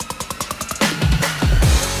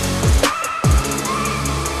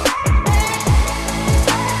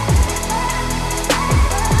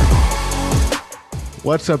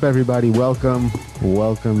What's up, everybody? Welcome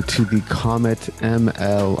to the Comet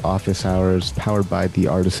ML Office Hours, powered by the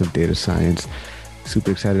Artists of Data Science. Super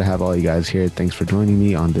excited to have all you guys here. Thanks for joining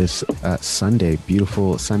me on this Sunday,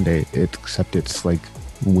 beautiful Sunday, except it's like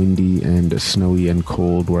windy and snowy and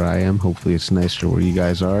cold where I am. Hopefully it's nicer where you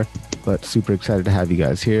guys are, but super excited to have you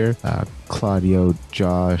guys here. Claudio,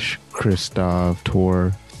 Josh, Christoph,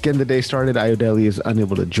 Tor. Getting the day started. Ayodeli is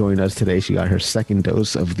unable to join us today. She got her second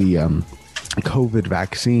dose of the COVID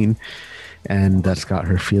vaccine, and that's got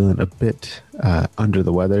her feeling a bit under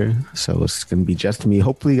the weather. So it's going to be just me.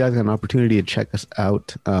 Hopefully you guys got an opportunity to check us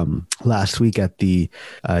out last week at the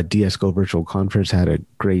DSGO virtual conference. I had a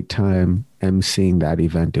great time emceeing that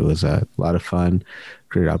event. It was a lot of fun.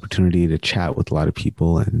 Great opportunity to chat with a lot of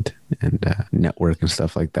people and network and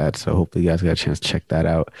stuff like that. So hopefully you guys got a chance to check that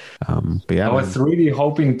out. But yeah, I was really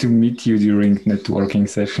hoping to meet you during networking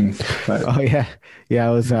sessions. But... Oh yeah. I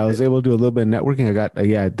was able to do a little bit of networking. I got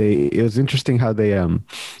it was interesting how they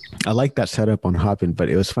I like that setup on Hopin, but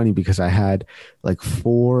it was funny because I had like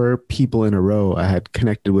 4 people in a row I had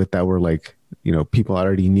connected with that were like, people I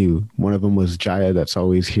already knew. One of them was Jaya, that's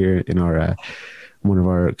always here in our one of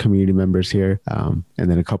our community members here, and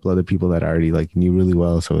then a couple other people that I already like knew really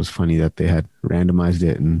well. So it was funny that they had randomized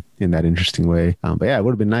it in that interesting way. But yeah, it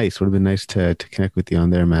would have been nice. Would have been nice to connect with you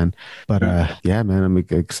on there, man. But yeah, man, I'm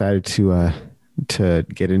excited to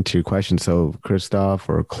get into your questions. So Christoph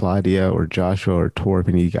or Claudia or Joshua or Tor, if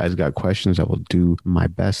any of you guys got questions, I will do my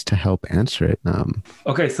best to help answer it.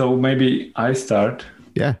 Okay, so maybe I start.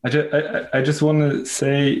 Yeah. I just want to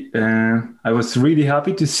say I was really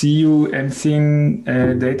happy to see you emceeing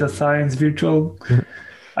Data Science Virtual.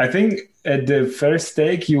 I think at the first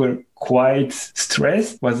take you were quite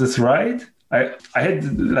stressed. Was this right? I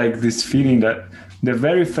had like this feeling that the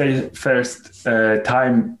very first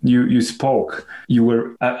time you spoke, you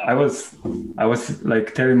were I was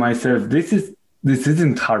like telling myself, this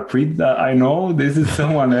isn't Harpreet that I know. This is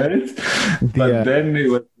someone else. But then it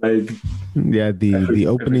was like, the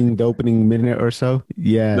opening minute or so.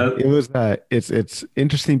 Yeah, it was. It's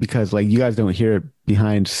interesting because like you guys don't hear it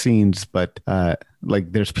behind scenes, but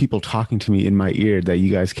like there's people talking to me in my ear that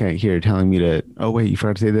you guys can't hear, telling me to, oh wait, you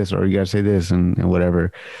forgot to say this, or you got to say this, and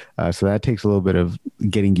whatever. So that takes a little bit of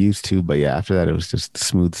getting used to. But yeah, after that, it was just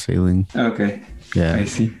smooth sailing. Okay. Yeah, I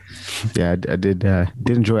see. Yeah, I did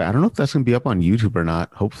enjoy it. I don't know if that's going to be up on YouTube or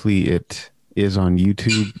not. Hopefully it is on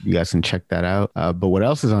YouTube. You guys can check that out. But what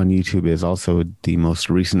else is on YouTube is also the most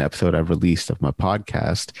recent episode I've released of my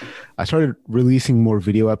podcast. I started releasing more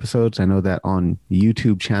video episodes. I know that on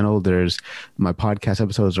YouTube channel, there's my podcast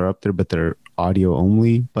episodes are up there, but they're audio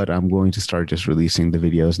only. But I'm going to start just releasing the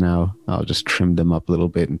videos now. I'll just trim them up a little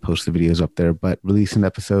bit and post the videos up there. But release an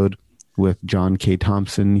episode with John K.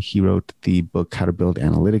 Thompson. He wrote the book, How to Build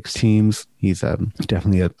Analytics Teams. He's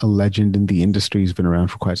definitely a legend in the industry. He's been around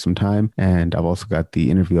for quite some time. And I've also got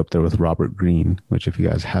the interview up there with Robert Greene, which if you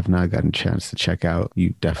guys have not gotten a chance to check out,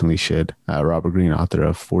 you definitely should. Robert Greene, author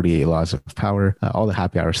of 48 Laws of Power. All the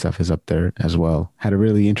happy hour stuff is up there as well. Had a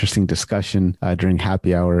really interesting discussion during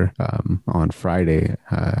happy hour on Friday.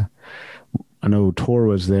 I know Tor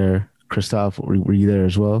was there. Christoph, were you there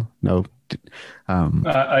as well? No.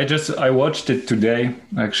 I watched it today,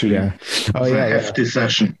 actually. Yeah. Oh yeah, hefty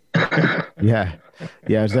session. Yeah,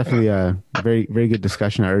 it's definitely a very, very good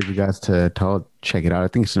discussion. I urge you guys to all check it out. I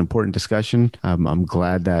think it's an important discussion. I'm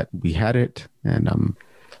glad that we had it, and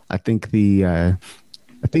I think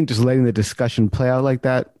just letting the discussion play out like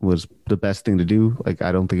that was the best thing to do. Like,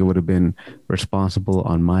 I don't think it would have been responsible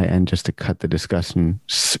on my end just to cut the discussion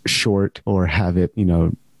short or have it,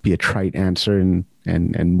 be a trite answer and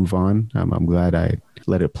move on. I'm glad I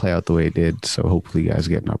let it play out the way it did. So hopefully you guys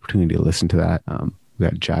get an opportunity to listen to that. We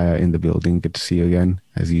got Jaya in the building. Good to see you again,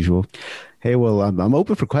 as usual. Hey, well, I'm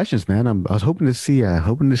open for questions, man. I was hoping to see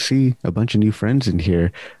a bunch of new friends in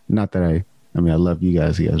here. Not that I love you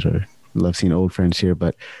guys. You guys love seeing old friends here,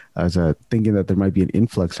 but I was thinking that there might be an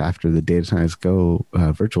influx after the Data Science Go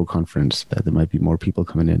virtual conference, that there might be more people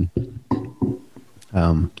coming in.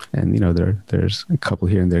 And there's a couple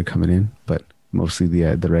here and there coming in, but mostly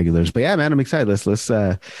the regulars. But yeah, man, I'm excited. Let's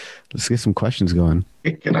get some questions going.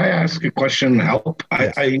 Can I ask a question? Help?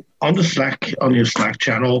 Yes. I on your Slack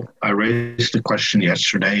channel, I raised a question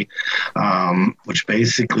yesterday, which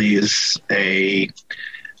basically is a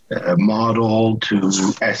model to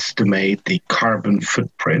estimate the carbon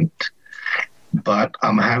footprint. But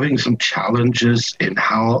I'm having some challenges in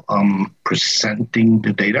how I'm presenting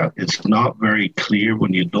the data. It's not very clear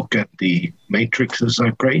when you look at the matrices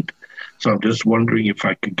I create. So I'm just wondering if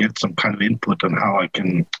I could get some kind of input on how I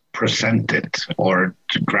can present it or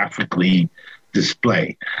to graphically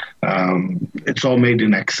display. It's all made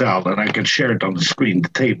in Excel, and I can share it on the screen, the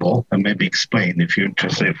table, and maybe explain if you're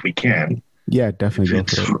interested, if we can. Yeah, definitely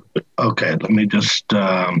go for it. Okay, let me just,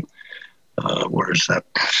 where is that?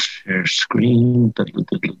 Share screen.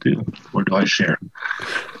 Where do I share?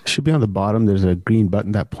 It should be on the bottom. There's a green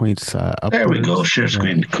button that points upwards. There we go. Share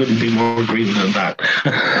screen. Couldn't be more green than that.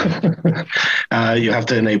 You have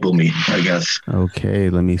to enable me, I guess. Okay,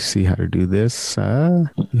 let me see how to do this. Yeah,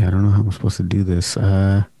 I don't know how I'm supposed to do this.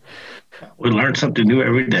 We learn something new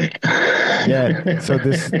every day. Yeah. So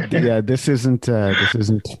this isn't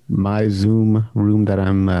my Zoom room that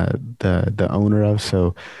I'm the owner of.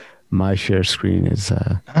 So my share screen is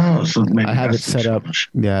so maybe I have it set up.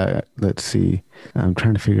 Yeah, let's see. I'm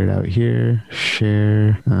trying to figure it out here.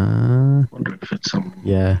 Share. Wonder if it's some.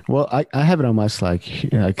 Yeah. Well, I have it on my Slack.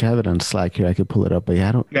 I have it on Slack here. I could pull it up, but yeah,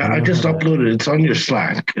 I don't. Yeah, I just uploaded it. It's on your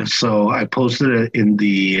Slack. So I posted it in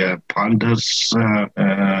the Pandas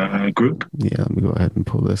group. Yeah, let me go ahead and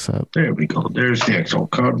pull this up. There we go. There's the actual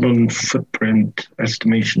carbon footprint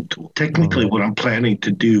estimation tool. Technically, what I'm planning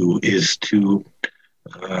to do is to.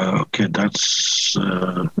 Okay, that's.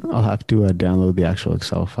 I'll have to download the actual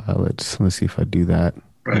Excel file. Let's see if I do that.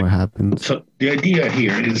 Right. What happens? So the idea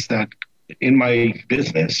here is that in my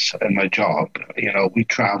business and my job, we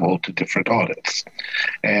travel to different audits,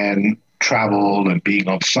 and travel and being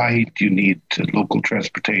on site, you need local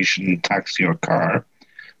transportation, taxi or car.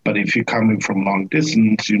 But if you're coming from long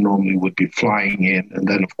distance, you normally would be flying in. And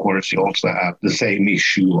then, of course, you also have the same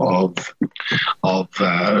issue of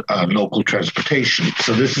local transportation.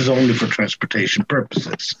 So this is only for transportation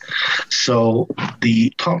purposes. So the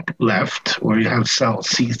top left, where you have cell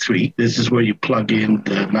C3, this is where you plug in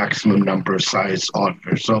the maximum number of size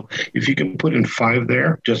auditor. So if you can put in 5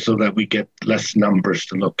 there, just so that we get less numbers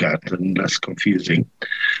to look at and less confusing.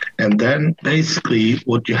 And then basically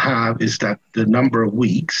what you have is that the number of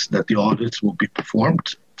weeks that the audits will be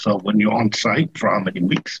performed. So when you're on site, for how many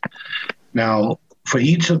weeks. Now, for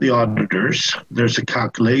each of the auditors, there's a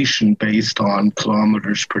calculation based on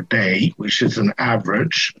kilometers per day, which is an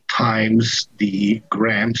average, times the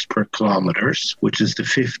grams per kilometers, which is the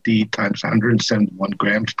 50 times 171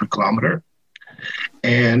 grams per kilometer.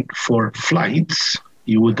 And for flights,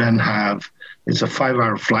 you would then have, it's a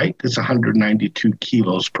 5-hour flight, it's 192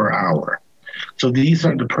 kilos per hour. So these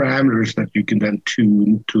are the parameters that you can then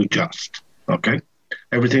tune to adjust, okay?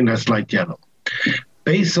 Everything that's light yellow.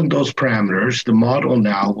 Based on those parameters, the model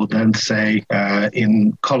now will then say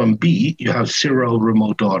in column B, you have 0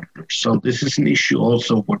 remote auditors. So this is an issue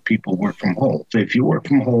also where people work from home. So if you work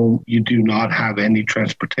from home, you do not have any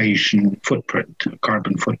transportation footprint,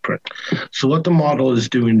 carbon footprint. So what the model is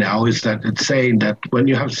doing now is that it's saying that when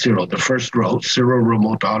you have 0, the first row, 0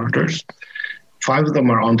 remote auditors, 5 of them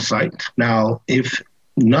are on site. Now, if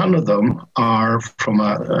none of them are from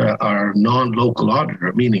our non-local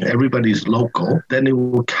auditor, meaning everybody's local, then it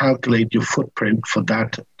will calculate your footprint for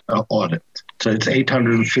that audit. So it's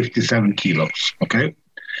 857 kilos, okay?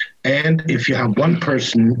 And if you have one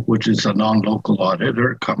person, which is a non-local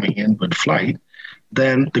auditor coming in with flight,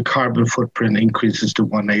 then the carbon footprint increases to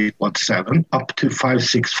 1817, up to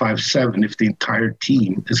 5657 if the entire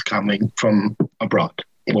team is coming from abroad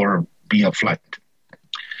or via flight.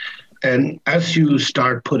 And as you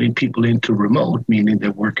start putting people into remote, meaning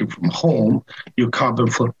they're working from home, your carbon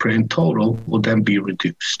footprint total will then be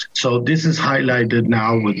reduced. So this is highlighted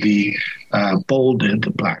now with the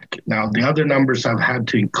bolded black. Now, the other numbers I've had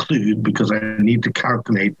to include because I need to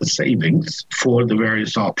calculate the savings for the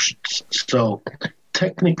various options. So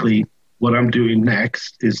technically, what I'm doing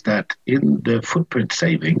next is that in the footprint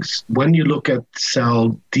savings, when you look at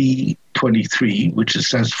cell D23, which it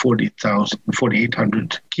says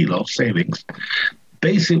 4,800 kilo savings,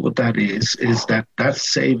 basically what that is that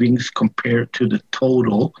savings compared to the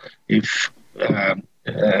total if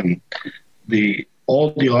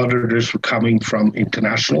all the auditors were coming from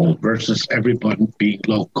international versus everyone being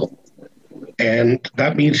local. And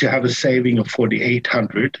that means you have a saving of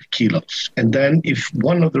 4,800 kilos. And then if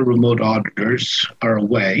one of the remote auditors are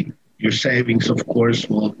away, your savings, of course,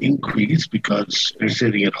 will increase because they're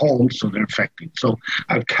sitting at home, so they're affecting. So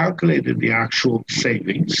I've calculated the actual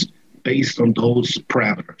savings based on those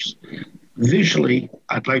parameters. Visually,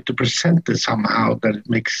 I'd like to present this somehow that it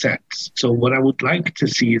makes sense. So what I would like to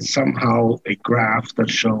see is somehow a graph that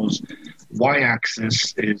shows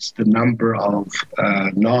y-axis is the number of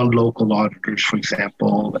non-local auditors, for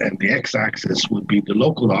example, and the x-axis would be the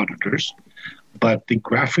local auditors. But the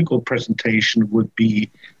graphical presentation would be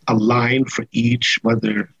a line for each,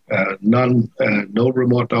 whether no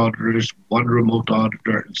remote auditors, one remote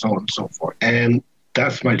auditor, and so on and so forth. And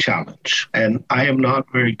that's my challenge. And I am not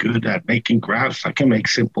very good at making graphs. I can make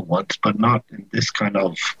simple ones, but not in this kind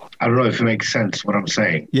of, I don't know if it makes sense what I'm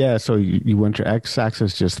saying. Yeah, so you want your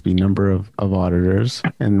x-axis just to be number of auditors,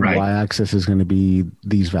 and Right. y-axis is going to be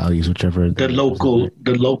these values, whichever The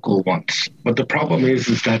local ones. But the problem is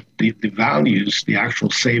that the values, the actual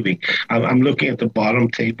saving, I'm looking at the bottom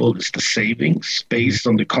table, is the savings based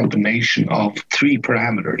on the combination of three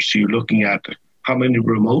parameters. You're looking at how many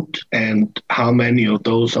remote and how many of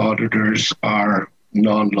those auditors are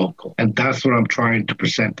non-local. And that's what I'm trying to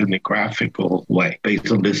present in a graphical way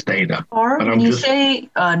based on this data. Or when you say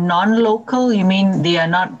non-local, you mean they are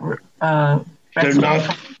not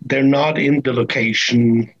they're not in the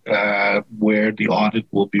location where the audit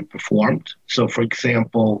will be performed. So, for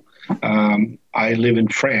example, I live in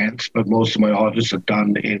France, but most of my audits are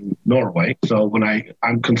done in Norway. So when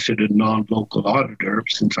I'm considered non-local auditor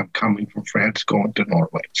since I'm coming from France going to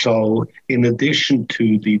Norway. So in addition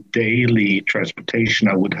to the daily transportation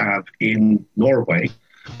I would have in Norway,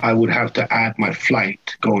 I would have to add my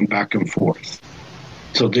flight going back and forth.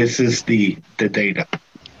 So this is the data.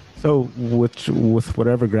 So with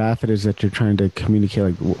whatever graph it is that you're trying to communicate,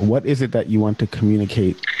 like what is it that you want to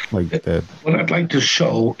communicate? What I'd like to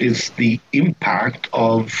show is the impact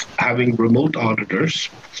of having remote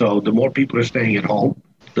auditors. So the more people are staying at home,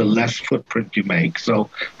 the less footprint you make.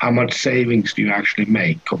 So how much savings do you actually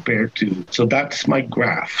make compared to? So that's my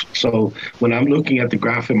graph. So when I'm looking at the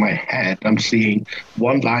graph in my head, I'm seeing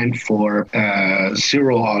one line for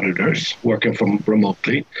 0 auditors working from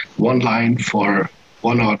remotely, one line for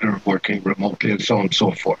one auditor working remotely, and so on and so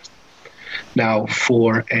forth. Now,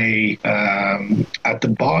 for at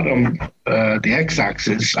the bottom, the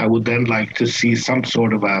x-axis, I would then like to see some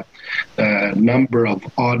sort of a number of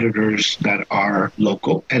auditors that are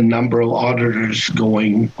local, and number of auditors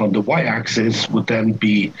going on the y-axis would then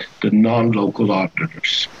be the non-local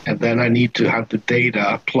auditors. And then I need to have the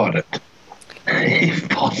data plotted, if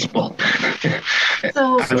possible. I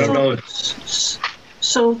don't know.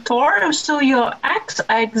 So, Thor, your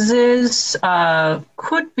x-axis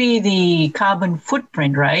could be the carbon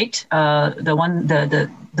footprint, right? The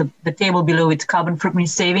table below it's carbon footprint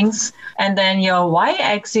savings, and then your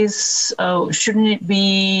y-axis shouldn't it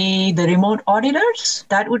be the remote auditors?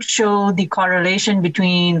 That would show the correlation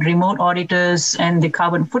between remote auditors and the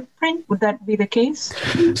carbon footprint. Would that be the case?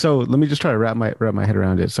 So let me just try to wrap my head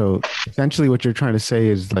around it. So essentially, what you're trying to say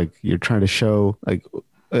is like you're trying to show like.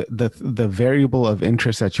 The variable of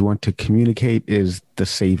interest that you want to communicate is the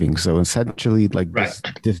savings. So essentially, like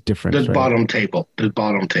this difference. The bottom table.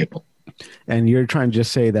 And you're trying to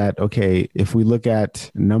just say that, okay, if we look at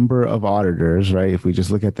number of auditors, right? If we just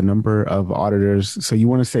look at the number of auditors, so you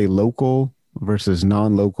want to say local versus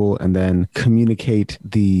non-local, and then communicate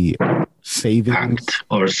the savings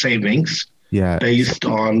or savings, based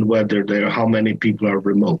on whether how many people are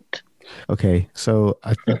remote. Okay, so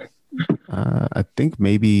I think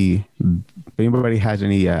maybe if anybody has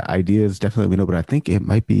any ideas, definitely let me know. But I think it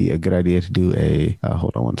might be a good idea to do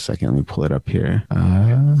hold on one second. Let me pull it up here.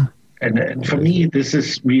 And for me, this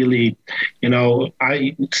is really,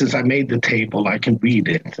 since I made the table, I can read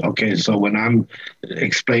it. Okay, so when I'm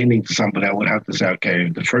explaining to somebody, I would have to say, okay,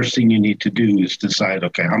 the first thing you need to do is decide,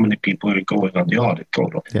 okay, how many people are going on the audit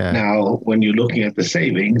total. Yeah. Now, when you're looking at the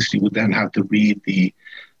savings, you would then have to read the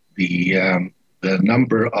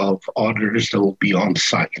number of auditors that will be on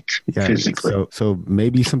site physically. So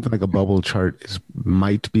maybe something like a bubble chart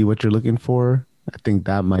might be what you're looking for. I think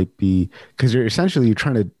that might be because you're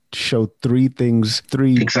trying to show three things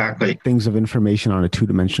of information on a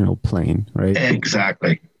two-dimensional plane, right?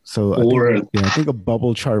 Exactly. So I think a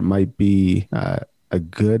bubble chart might be a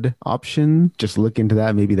good option. Just look into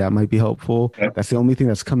that. Maybe that might be helpful. Yep. That's the only thing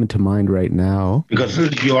that's coming to mind right now. Because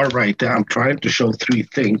you are right. I'm trying to show three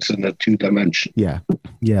things in the two dimension. Yeah.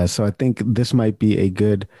 So I think this might be a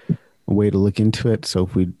good way to look into it. So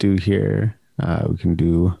if we do here, we can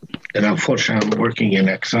do. And unfortunately, I'm working in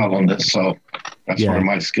Excel on this, so that's where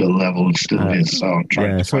my skill level still is. So I'm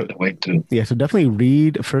trying to find a way to. Yeah, so definitely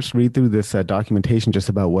read through this documentation just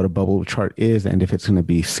about what a bubble chart is and if it's going to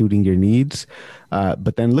be suiting your needs.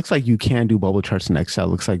 But then it looks like you can do bubble charts in Excel. It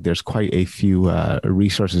looks like there's quite a few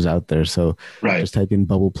resources out there. So just type in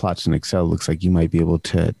bubble plots in Excel. It looks like you might be able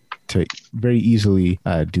to very easily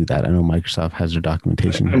do that. I know Microsoft has their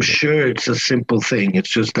documentation. I'm sure it's a simple thing. It's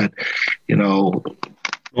just that,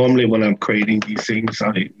 normally when I'm creating these things,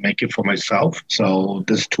 I make it for myself. So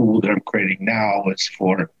this tool that I'm creating now is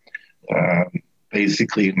for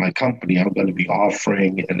basically in my company, I'm going to be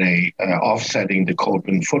offering offsetting the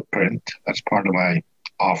carbon footprint as part of my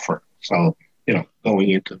offer. So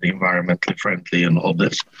going into the environmentally friendly and all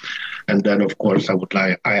this. And then, of course,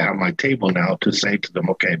 I have my table now to say to them,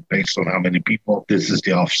 okay, based on how many people, this is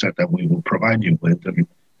the offset that we will provide you with and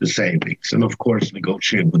the savings. And of course,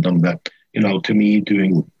 negotiate with them that, to me,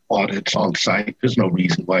 doing audits on site, there's no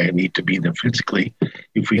reason why I need to be there physically.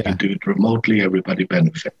 If we can do it remotely, everybody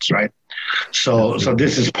benefits, right? So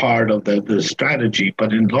this is part of the strategy.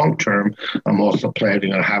 But in long term, I'm also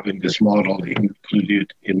planning on having this model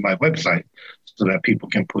included in my website, so that people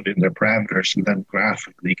can put in their parameters and then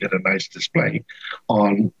graphically get a nice display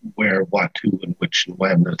on where, what, who, and which, and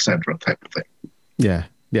when, etc. type of thing. Yeah.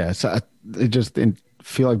 So I just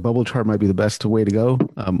feel like bubble chart might be the best way to go,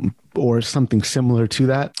 or something similar to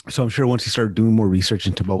that. So I'm sure once you start doing more research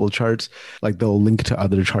into bubble charts, like they'll link to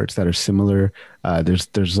other charts that are similar. There's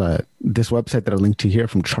this website that I linked to here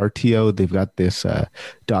from Chartio. They've got this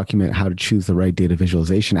document, how to choose the right data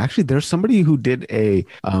visualization. Actually, there's somebody who did a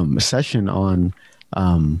session on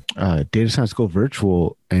Data Science Go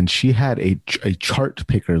Virtual, and she had a chart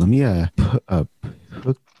picker. Let me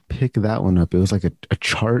pick that one up. It was like a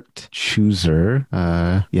chart chooser.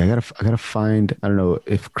 I gotta find, I don't know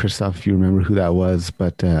if Christoph, if you remember who that was,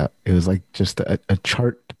 but it was like just a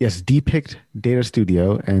chart. Yes, Depict Data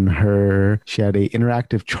Studio, and she had a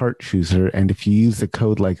interactive chart chooser. And if you use the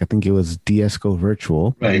code, like I think it was DSGO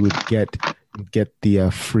Virtual, right, you would get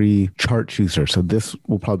the free chart chooser. So this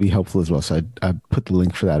will probably be helpful as well. So I put the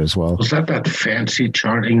link for that as well. Was that fancy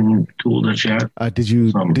charting tool that you had?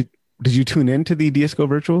 Did you tune in to the DSGO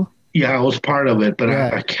Virtual? Yeah, I was part of it, but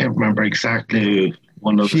I can't remember exactly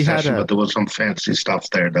one of the sessions, but there was some fancy stuff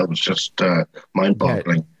there that was just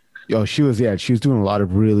mind-boggling. Oh, she was doing a lot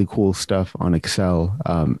of really cool stuff on Excel,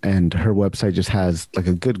 and her website just has like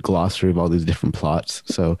a good glossary of all these different plots.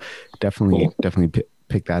 So definitely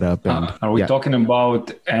pick that up. And are we talking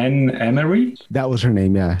about Anne Emery? That was her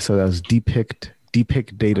name, yeah. So that was Depict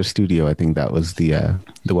Data Studio. I think that was the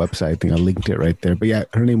website. I think I linked it right there. But yeah,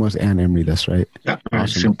 her name was Anne Emery. That's right. Yeah, very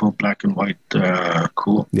simple, black and white,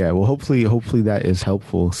 cool. Yeah, well, hopefully that is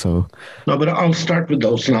helpful. So no, but I'll start with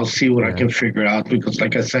those and I'll see what I can figure out, because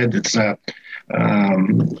like I said, it's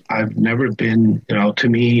I've never been, to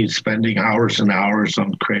me, spending hours and hours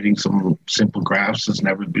on creating some simple graphs has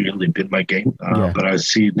never really been my game. But I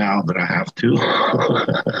see now that I have to.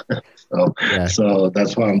 So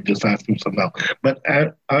that's why I'm just asking some now. But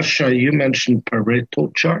Asha, you mentioned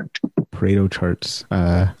Pareto chart. Pareto charts.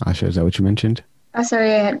 Asha, is that what you mentioned?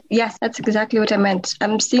 Sorry. Yes, that's exactly what I meant.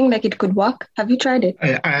 I'm seeing like it could work. Have you tried it?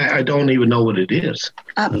 I don't even know what it is.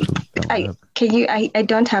 I don't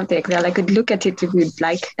have the Excel. I could look at it if you'd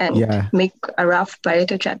like and make a rough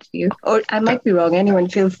Pareto chart for you. Or I might be wrong. Anyone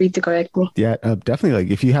feel free to correct me. Yeah, definitely.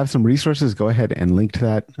 Like if you have some resources, go ahead and link to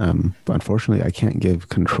that. But unfortunately, I can't give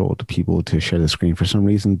control to people to share the screen for some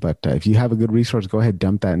reason. But if you have a good resource, go ahead,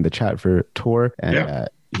 dump that in the chat for Tor, and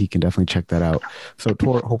he can definitely check that out. So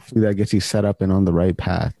Tor, hopefully that gets you set up and on the right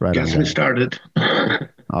path. Right. Gets me started.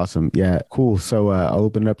 Awesome. Yeah, cool. So I'll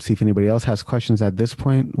open it up, see if anybody else has questions at this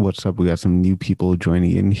point. What's up? We got some new people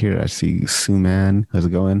joining in here. I see Suman. How's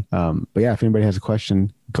it going? But yeah, if anybody has a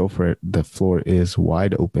question, go for it. The floor is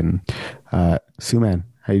wide open. Suman,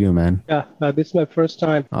 how you doing, man? Yeah, this is my first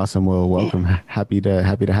time. Awesome. Well, welcome. Happy to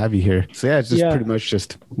have you here. So yeah, it's just pretty much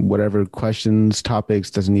just whatever questions,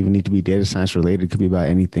 topics, doesn't even need to be data science related. It could be about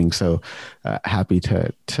anything. So happy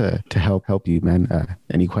to help you, man.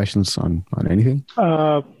 Any questions on anything?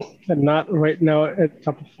 Not right now at the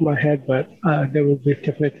top of my head, but there will be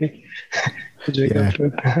definitely.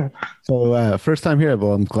 So first time here.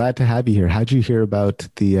 Well, I'm glad to have you here. How'd you hear about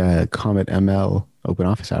the Comet ML open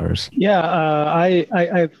office hours?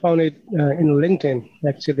 I found it in LinkedIn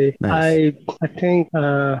actually. Nice. I think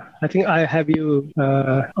I have you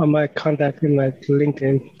on my contact in my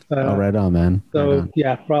LinkedIn. Right on, man. So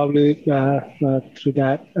probably through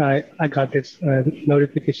that I got this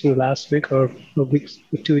notification last week or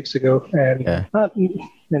 2 weeks ago, and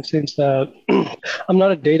since I'm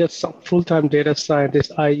not a full-time data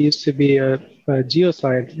scientist, I used to be a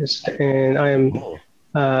geoscientist, and I am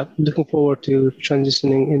looking forward to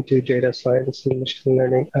transitioning into data science and machine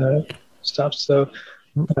learning stuff. So,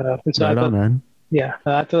 man. Yeah,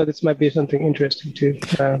 I thought this might be something interesting too.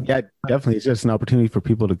 Yeah, definitely. It's just an opportunity for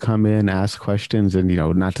people to come in, ask questions, and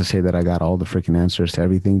not to say that I got all the freaking answers to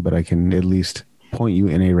everything, but I can at least point you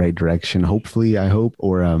in a right direction. Hopefully, I hope,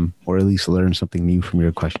 or at least learn something new from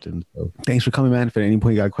your questions. So, thanks for coming, man. If at any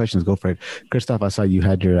point you got questions, go for it. Christoph, I saw you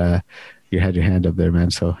had your hand up there,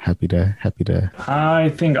 man. So happy to. I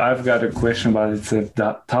think I've got a question, but it's a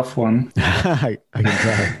tough one. I can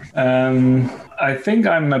try. I think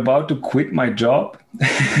I'm about to quit my job.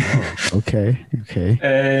 Okay.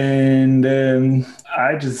 And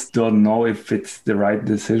I just don't know if it's the right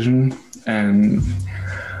decision. And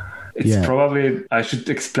it's probably, I should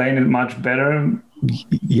explain it much better.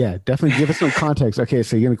 Yeah, definitely give us some context. Okay,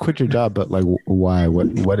 so you're going to quit your job, but like why?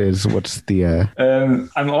 What's the...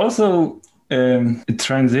 I'm also a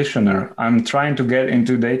transitioner. I'm trying to get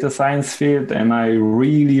into data science field, and I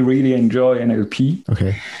really, really enjoy NLP.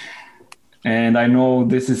 Okay. And I know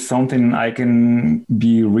this is something I can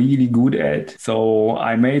be really good at. So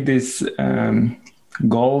I made this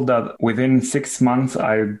goal that within 6 months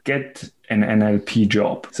I'll get an NLP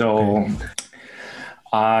job. So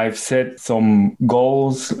I've set some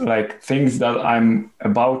goals, like things that I'm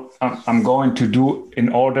going to do in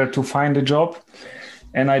order to find a job.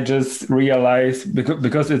 And I just realized,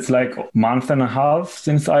 because it's like a month and a half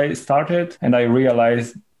since I started, and I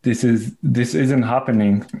realized this isn't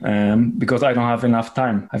happening because I don't have enough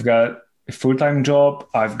time. I've got a full-time job,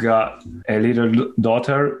 I've got a little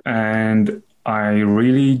daughter, and I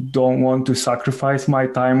really don't want to sacrifice my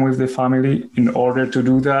time with the family in order to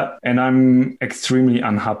do that. And I'm extremely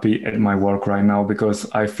unhappy at my work right now because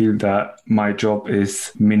I feel that my job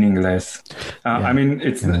is meaningless. I mean,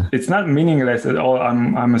 it's not meaningless at all.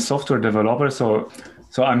 I'm a software developer, so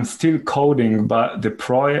I'm still coding, but the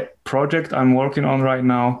project I'm working on right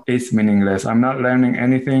now is meaningless. I'm not learning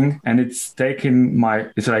anything, and it's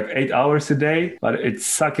it's like 8 hours a day, but it's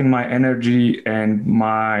sucking my energy and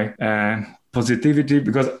my positivity,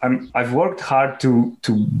 because I've worked hard to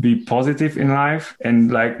be positive in life,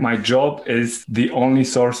 and like my job is the only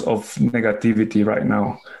source of negativity right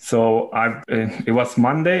now. So it was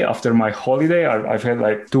Monday after my holiday. I've had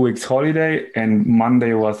like 2 weeks holiday, and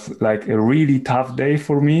Monday was like a really tough day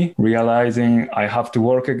for me, realizing I have to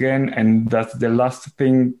work again, and that's the last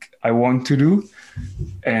thing I want to do.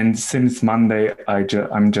 And since Monday,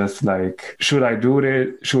 I'm just like, should I do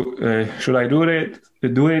it? Should I do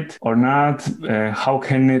it or not? How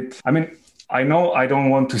can it? I mean, I know I don't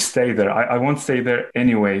want to stay there. I won't stay there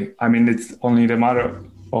anyway. I mean, it's only the matter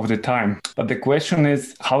of the time. But the question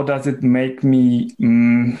is, how does it make me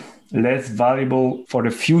less valuable for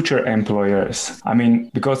the future employers? I mean,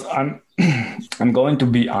 because I'm going to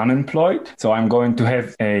be unemployed, so I'm going to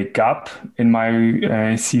have a gap in my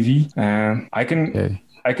CV.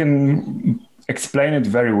 I can explain it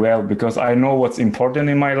very well because I know what's important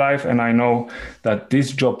in my life, and I know that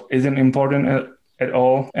this job isn't important at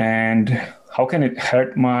all. And how can it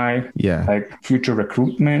hurt my future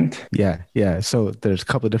recruitment? Yeah. So there's a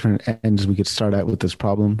couple of different ends we could start at with this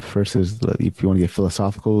problem. First is, if you want to get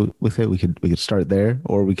philosophical with it, we could start there,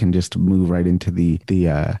 or we can just move right into the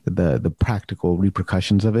practical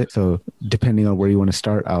repercussions of it. So depending on where you want to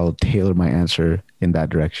start, I'll tailor my answer in that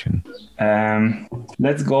direction.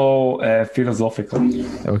 Let's go philosophical.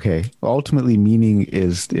 Okay. Ultimately, meaning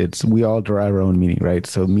we all derive our own meaning, right?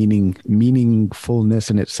 So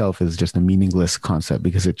meaningfulness in itself is just a meaningless concept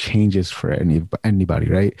because it changes for anybody,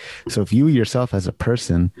 right? So if you yourself as a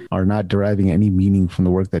person are not deriving any meaning from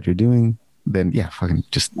the work that you're doing, then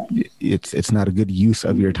it's not a good use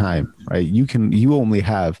of your time, right? You only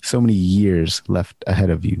have so many years left ahead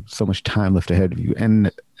of you, so much time left ahead of you.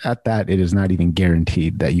 And at that, it is not even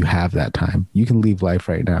guaranteed that you have that time. You can leave life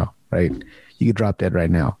right now, right? You could drop dead right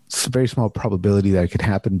now. It's a very small probability that it could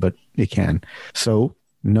happen, but it can. So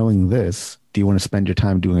knowing this, do you want to spend your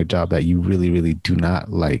time doing a job that you really, really do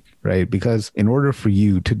not like, right? Because in order for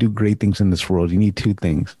you to do great things in this world, you need 2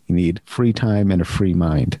 things. You need free time and a free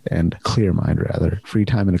mind, and clear mind, rather. Free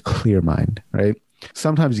time and a clear mind, right?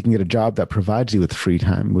 Sometimes you can get a job that provides you with free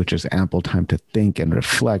time, which is ample time to think and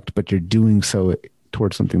reflect, but you're doing so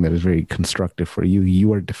towards something that is very constructive for you.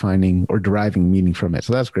 You are defining or deriving meaning from it.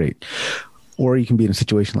 So that's great. Or you can be in a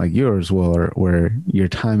situation like yours, where your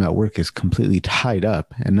time at work is completely tied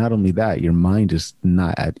up. And not only that, your mind is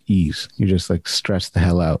not at ease. You're just like stressed the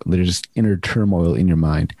hell out. There's just inner turmoil in your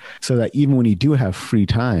mind. So that even when you do have free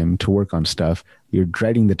time to work on stuff, you're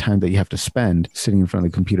dreading the time that you have to spend sitting in front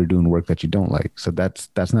of the computer doing work that you don't like. So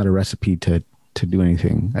that's not a recipe to do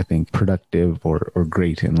anything, I think, productive or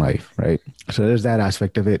great in life, right? So there's that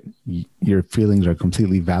aspect of it. Your feelings are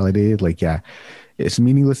completely validated. Like, yeah, it's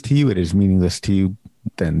meaningless to you. It is meaningless to you.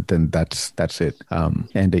 Then that's it.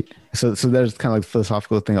 So there's kind of like the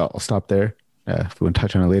philosophical thing. I'll stop there. If we want to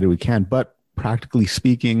touch on it later, we can. But practically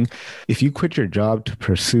speaking, if you quit your job to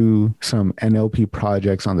pursue some NLP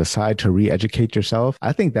projects on the side to re-educate yourself,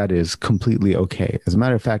 I think that is completely okay. As a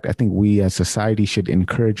matter of fact, I think we as society should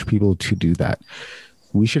encourage people to do that.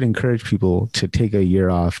 We should encourage people to take a year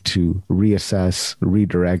off to reassess,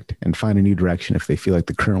 redirect, and find a new direction if they feel like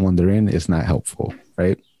the current one they're in is not helpful,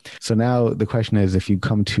 right? So now the question is, if you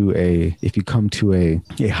come to a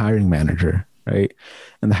hiring manager, right,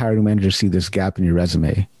 and the hiring manager see this gap in your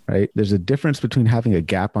resume, right? There's a difference between having a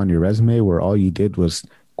gap on your resume where all you did was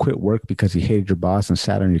quit work because you hated your boss and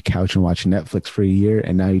sat on your couch and watched Netflix for a year,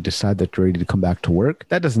 and now you decide that you're ready to come back to work.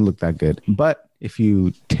 That doesn't look that good. But if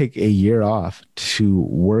you take a year off to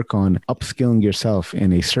work on upskilling yourself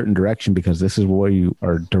in a certain direction, because this is where you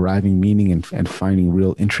are deriving meaning and finding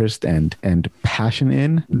real interest and passion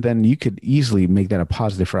in, then you could easily make that a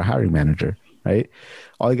positive for a hiring manager, right?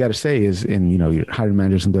 All you got to say is, your hiring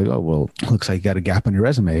manager's gonna be like, oh, well, looks like you got a gap on your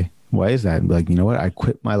resume. Why is that? Like, you know what? I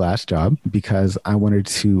quit my last job because I wanted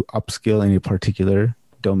to upskill in a particular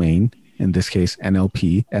domain, in this case,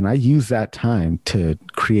 NLP. And I used that time to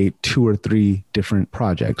create 2 or 3 different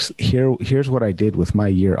projects. Here's what I did with my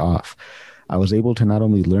year off. I was able to not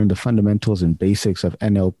only learn the fundamentals and basics of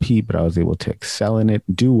NLP, but I was able to excel in it,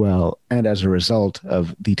 do well. And as a result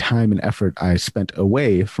of the time and effort I spent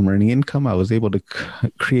away from earning income, I was able to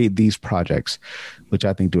create these projects, which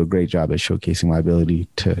I think do a great job at showcasing my ability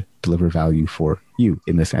to deliver value for you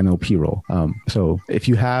in this NLP role. So if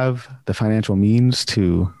you have the financial means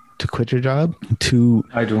to quit your job, to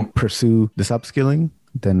pursue this upskilling,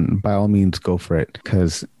 then by all means go for it,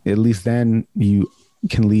 because at least then you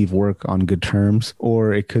can leave work on good terms.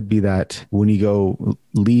 Or it could be that when you go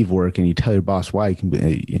leave work and you tell your boss why,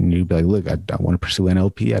 and you'd be like, look, I want to pursue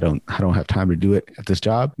NLP. I don't have time to do it at this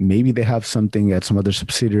job. Maybe they have something at some other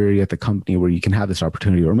subsidiary at the company where you can have this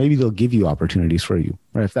opportunity, or maybe they'll give you opportunities for you.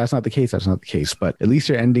 Right? If that's not the case, that's not the case. But at least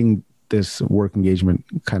you're ending this work engagement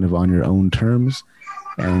kind of on your own terms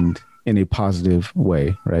and in a positive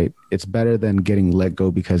way, right? It's better than getting let go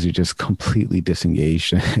because you're just completely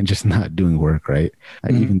disengaged and just not doing work, right?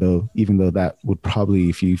 Mm-hmm. Even though that would probably,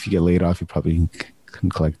 if you get laid off, you probably can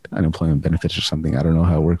collect unemployment benefits or something. I don't know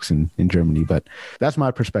how it works in Germany, but that's my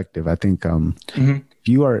perspective. I think if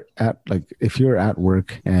you're at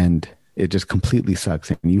work and it just completely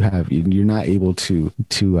sucks and you're not able to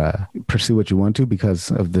pursue what you want to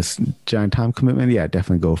because of this giant time commitment, yeah,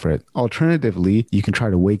 definitely go for it. Alternatively, you can try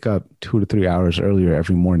to wake up 2 to 3 hours earlier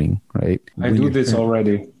every morning, right? I do this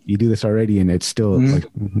already. You do this already, and it's still like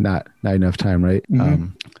not enough time, right? Mm-hmm.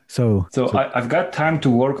 So I've got time to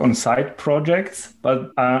work on side projects,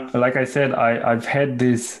 but like I said, I've had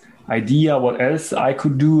this idea what else I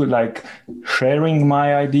could do, like sharing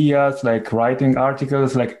my ideas, like writing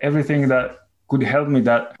articles, like everything that could help me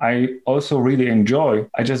that I also really enjoy.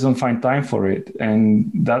 I just don't find time for it, and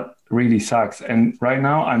that really sucks. And right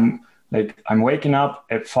now I'm waking up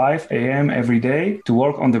at 5 a.m. every day to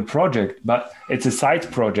work on the project, but it's a side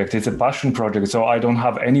project, it's a passion project, so I don't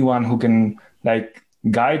have anyone who can like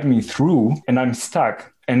guide me through, and I'm stuck.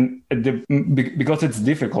 And because it's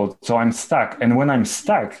difficult, so I'm stuck. And when I'm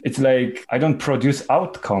stuck, it's like I don't produce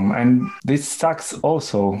outcome, and this sucks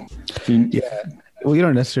also. Yeah. Well, you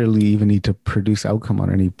don't necessarily even need to produce outcome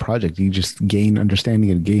on any project. You just gain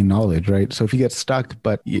understanding and gain knowledge, right? So if you get stuck,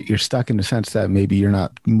 but you're stuck in the sense that maybe you're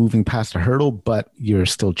not moving past a hurdle, but you're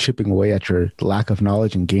still chipping away at your lack of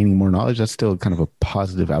knowledge and gaining more knowledge, that's still kind of a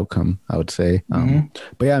positive outcome, I would say.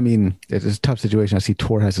 But yeah, I mean, it's a tough situation. I see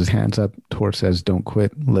Tor has his hands up. Tor says, don't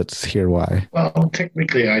quit. Let's hear why. Well,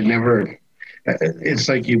 technically, it's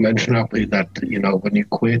like you mentioned, Apri, that, when you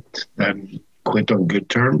quit, then quit on good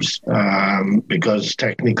terms, because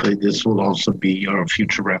technically this will also be your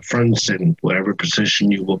future reference in whatever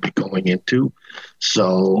position you will be going into.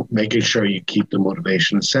 So making sure you keep the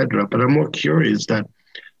motivation, etc. But I'm more curious that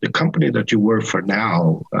the company that you work for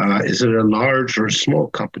now, is it a large or a small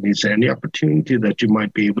company? Is there any opportunity that you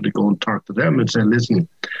might be able to go and talk to them and say, listen,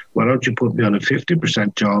 why don't you put me on a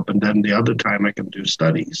 50% job and then the other time I can do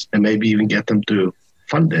studies, and maybe even get them to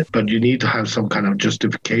fund it? But you need to have some kind of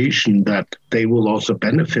justification that they will also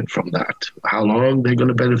benefit from that. How long they're going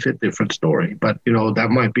to benefit, different story. But, that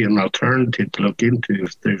might be an alternative to look into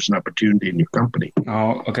if there's an opportunity in your company.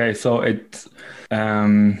 Oh, okay. So it's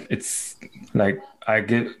like I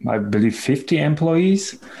believe 50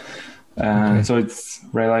 employees. Okay. So it's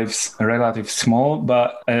relative small.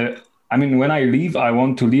 But when I leave, I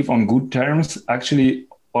want to leave on good terms. Actually,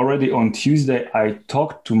 already on Tuesday, I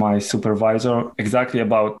talked to my supervisor exactly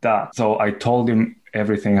about that. So I told him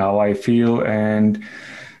everything, how I feel. And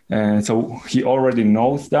so he already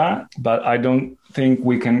knows that. But I don't think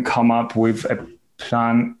we can come up with a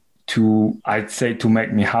plan to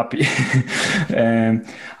make me happy.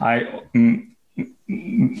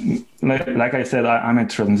 Like I said, I'm a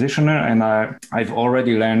transitioner, and I've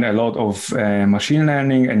already learned a lot of machine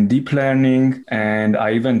learning and deep learning, and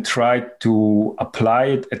I even tried to apply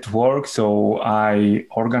it at work. So I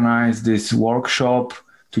organized this workshop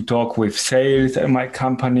to talk with sales at my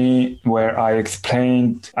company, where I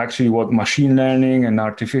explained actually what machine learning and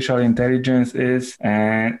artificial intelligence is.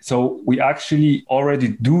 And so we actually already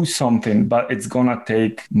do something, but it's going to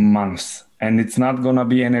take months. And it's not going to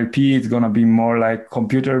be NLP. It's going to be more like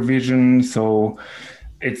computer vision. So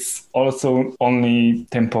it's also only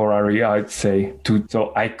temporary, I'd say.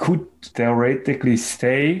 So I could theoretically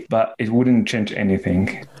stay, but it wouldn't change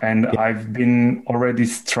anything. And I've been already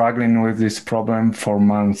struggling with this problem for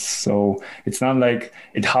months. So it's not like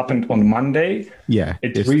it happened on Monday. Yeah.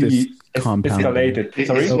 It really escalated.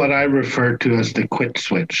 It's what I refer to as the quit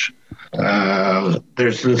switch.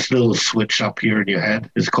 There's this little switch up here in your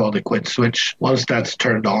head. It's called a quit switch. Once that's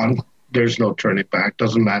turned on, there's no turning back.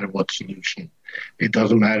 Doesn't matter what solution. It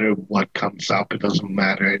doesn't matter what comes up. It doesn't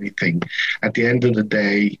matter anything. At the end of the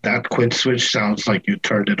day, that quit switch sounds like you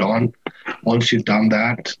turned it on. Once you've done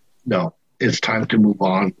that, no, it's time to move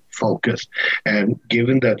on, focus. And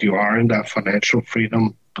given that you are in that financial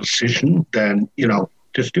freedom position, then,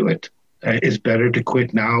 just do it. It's better to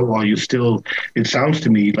quit now while you still, it sounds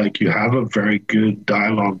to me like you have a very good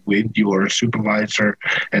dialogue with your supervisor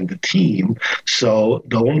and the team. So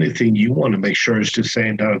the only thing you want to make sure is to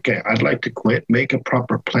say, okay, I'd like to quit, make a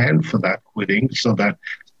proper plan for that quitting so that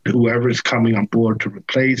whoever is coming on board to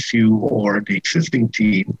replace you or the existing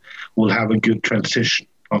team will have a good transition.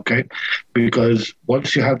 Okay. Because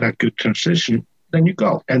once you have that good transition, then you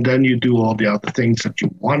go. And then you do all the other things that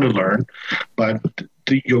you want to learn. But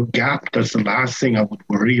your gap, that's the last thing I would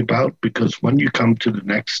worry about, because when you come to the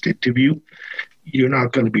next interview, you're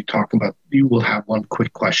not going to be talking about, you will have one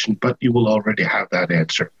quick question, but you will already have that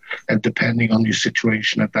answer. And depending on your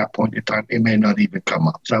situation at that point in time, it may not even come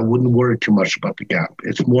up. So I wouldn't worry too much about the gap.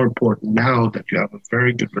 It's more important now that you have a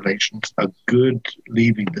very good relations, a good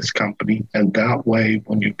leaving this company. And that way,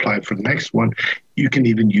 when you apply for the next one, you can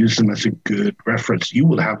even use them as a good reference. You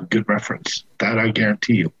will have a good reference. That I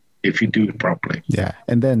guarantee you, if you do it properly. Yeah.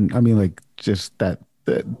 And then, I mean, like, just that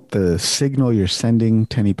the signal you're sending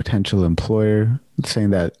to any potential employer saying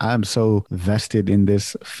that I'm so vested in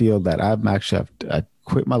this field that I'm actually I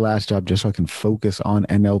quit my last job just so I can focus on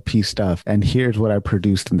NLP stuff. And here's what I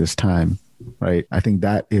produced in this time, right? I think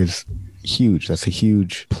that is huge. That's a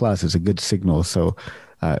huge plus. It's a good signal. So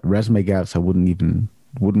resume gaps, I wouldn't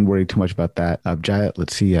worry too much about that. Jaya,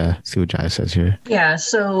 let's see what Jaya says here. Yeah.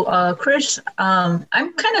 So, Chris, I'm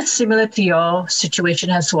kind of similar to your situation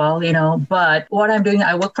as well, but what I'm doing,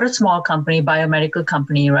 I work for a small company, biomedical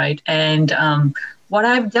company, right? And what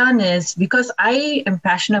I've done is, because I am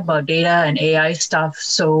passionate about data and AI stuff,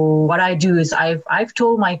 so what I do is I've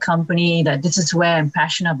told my company that this is where I'm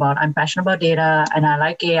passionate about. I'm passionate about data and I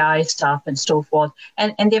like AI stuff and so forth.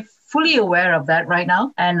 And they're fully aware of that right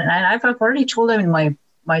now. And I've already told them in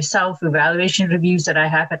my self-evaluation reviews that I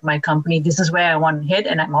have at my company, this is where I want to hit,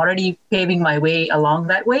 and I'm already paving my way along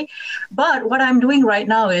that way. But what I'm doing right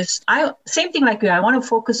now is, same thing like you, I want to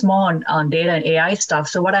focus more on data and AI stuff.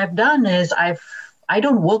 So what I've done is I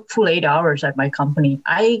don't work full 8 hours at my company.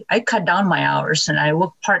 I cut down my hours and I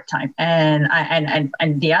work part-time. And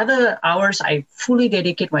the other hours I fully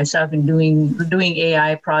dedicate myself in doing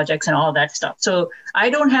AI projects and all that stuff. So I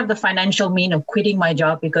don't have the financial mean of quitting my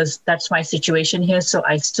job because that's my situation here. So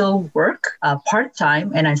I still work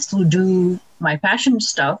part-time and I still do my passion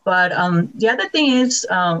stuff. But the other thing is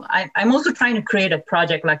I'm also trying to create a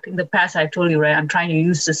project. Like in the past, I told you, right, I'm trying to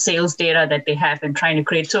use the sales data that they have and trying to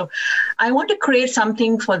create. So I want to create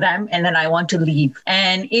something for them and then I want to leave.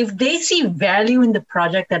 And if they see value in the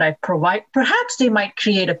project that I provide, perhaps they might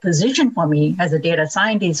create a position for me as a data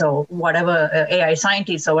scientist or whatever, AI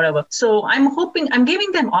scientist or whatever. So I'm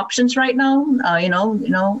giving them options right now,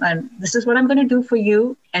 and this is what I'm going to do for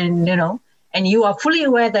you. And you are fully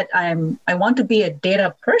aware that I want to be a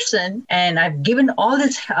data person, and I've given all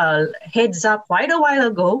this heads up quite a while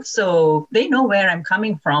ago, so they know where I'm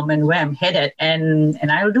coming from and where I'm headed,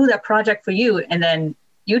 and I'll do that project for you, and then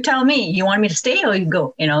you tell me you want me to stay or you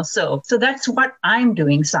go, So that's what I'm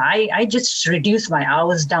doing. So I just reduce my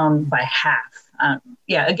hours down by half.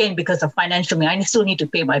 Again, because of financial means, I still need to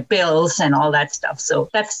pay my bills and all that stuff. So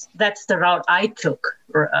that's the route I took.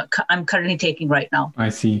 I'm currently taking right now. I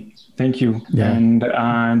see. Thank you. Yeah. And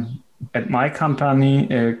at my company,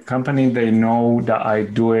 they know that I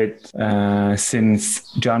do it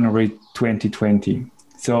since January 2020.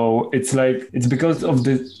 So it's because of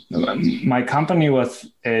my company was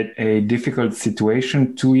at a difficult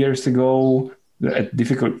situation 2 years ago, a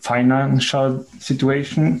difficult financial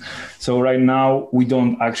situation. So right now we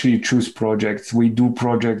don't actually choose projects. We do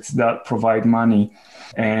projects that provide money.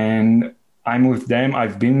 And I'm with them.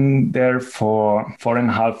 I've been there for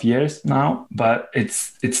 4.5 years now, but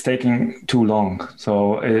it's taking too long.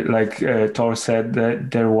 So like Thor said,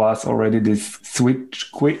 that there was already this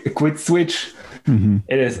quit switch. Mm-hmm.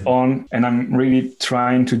 It is on, and I'm really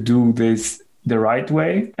trying to do this the right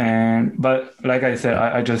way. But like I said,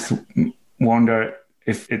 I just wonder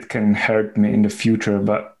if it can hurt me in the future.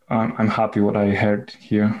 But I'm happy what I heard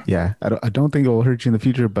here. Yeah, I don't think it will hurt you in the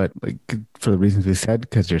future, but like for the reasons we said,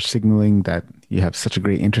 because you're signaling that you have such a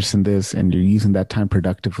great interest in this and you're using that time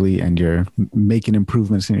productively and you're making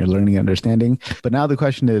improvements in your learning and understanding. But now the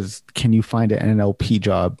question is, can you find an NLP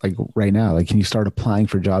job like right now? Like, can you start applying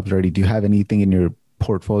for jobs already? Do you have anything in your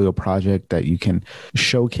portfolio project that you can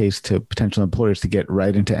showcase to potential employers to get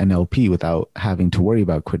right into NLP without having to worry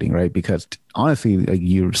about quitting, right? Because honestly, like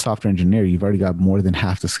you're a software engineer, you've already got more than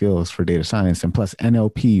half the skills for data science. And plus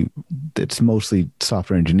NLP, it's mostly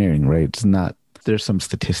software engineering, right? It's not, there's some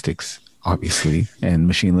statistics, obviously, and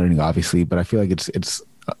machine learning, obviously, but I feel like it's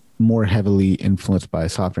more heavily influenced by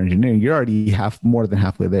software engineering. You're already more than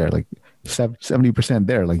halfway there, like 70%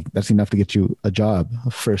 there. Like that's enough to get you a job,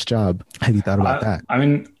 a first job. Have you thought about that? I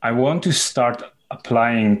mean, I want to start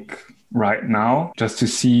applying right now just to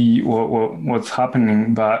see what's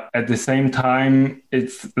happening. But at the same time,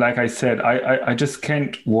 it's like I said, I just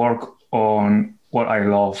can't work on what I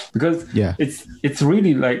love, because it's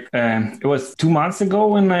really like it was 2 months ago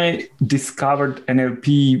when I discovered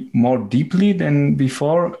NLP more deeply than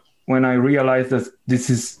before, when I realized that this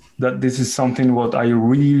is something what I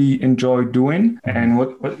really enjoy doing. And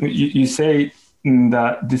what you say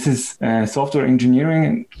that this is software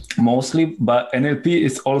engineering mostly, but NLP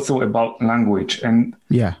is also about language, and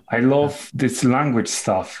I love this language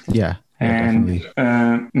stuff. And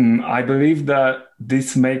I believe that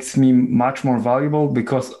this makes me much more valuable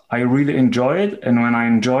because I really enjoy it. And when I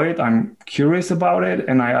enjoy it, I'm curious about it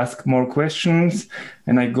and I ask more questions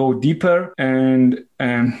and I go deeper. And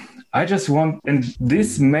I just want, and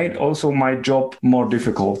this made also my job more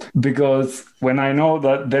difficult, because when I know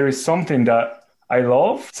that there is something that I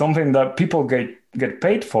love, something that people get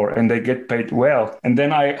paid for and they get paid well, and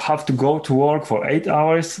then I have to go to work for 8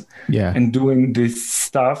 hours and doing this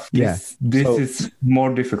stuff. This is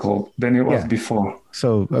more difficult than it was before.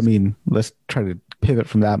 So, I mean, let's try to pivot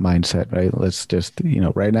from that mindset, right? Let's just,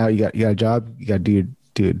 right now you got a job, you got to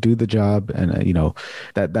do the job, and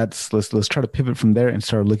let's try to pivot from there and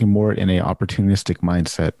start looking more in a opportunistic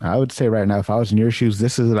mindset. I would say right now, if I was in your shoes,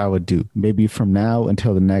 this is what I would do. Maybe from now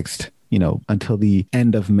until until the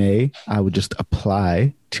end of May, I would just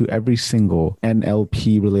apply to every single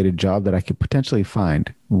NLP related job that I could potentially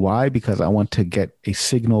find. Why? Because I want to get a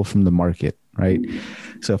signal from the market, right?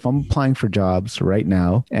 So if I'm applying for jobs right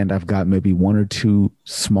now and I've got maybe 1 or 2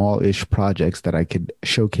 small-ish projects that I could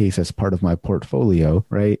showcase as part of my portfolio,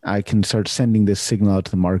 right? I can start sending this signal out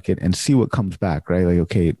to the market and see what comes back, right? Like,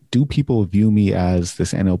 okay, do people view me as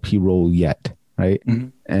this NLP role yet, right? Mm-hmm.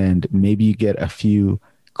 And maybe you get a few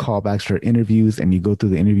callbacks for interviews and you go through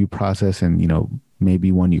the interview process, and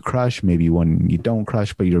maybe one you crush, maybe one you don't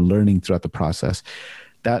crush, but you're learning throughout the process.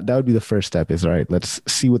 That would be the first step, is all right, let's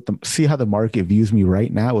see how the market views me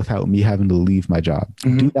right now without me having to leave my job.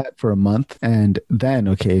 Mm-hmm. Do that for a month, and then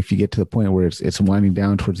if you get to the point where it's winding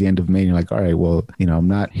down towards the end of May and you're like, all right, well, I'm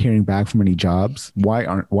not hearing back from any jobs. Why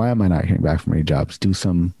am I not hearing back from any jobs? Do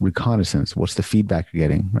some reconnaissance. What's the feedback you're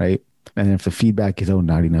getting, right? And if the feedback is,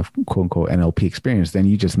 not enough quote unquote NLP experience, then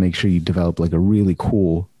you just make sure you develop like a really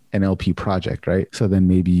cool NLP project, right? So then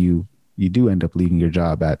maybe you do end up leaving your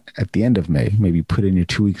job at the end of May. Maybe put in your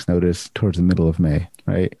 2 weeks notice towards the middle of May,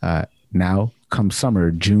 right? Now come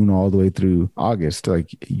summer, June all the way through August,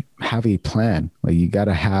 like you have a plan. Like you got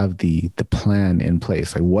to have the plan in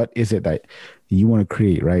place. Like what is it that you want to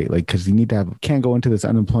create, right? Like, because you can't go into this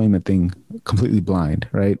unemployment thing completely blind,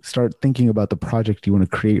 right? Start thinking about the project you want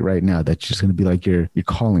to create right now. That's just going to be like your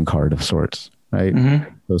calling card of sorts, right? Mm-hmm.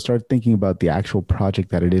 So start thinking about the actual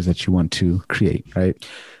project that it is that you want to create, right?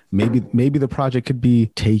 Maybe the project could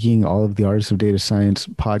be taking all of the Artists of Data Science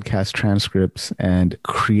podcast transcripts and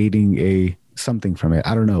creating something from it.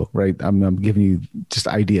 I don't know, right? I'm giving you just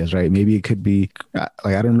ideas, right? Maybe it could be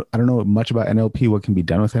like, I don't know much about NLP, what can be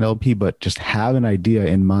done with NLP, but just have an idea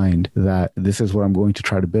in mind that this is what I'm going to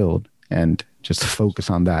try to build, and just focus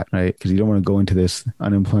on that, right? Because you don't want to go into this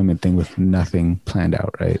unemployment thing with nothing planned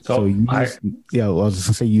out, right? So I was just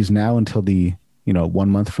gonna say, use now until the 1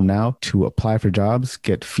 month from now to apply for jobs,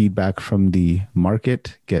 get feedback from the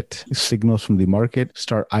market, get signals from the market,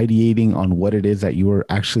 start ideating on what it is that you are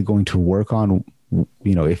actually going to work on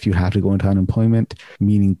if you have to go into unemployment,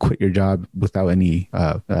 meaning quit your job without any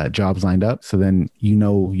jobs lined up. So then,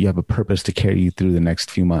 you have a purpose to carry you through the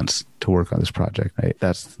next few months to work on this project, right?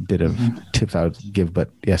 That's a bit of tips I would give, but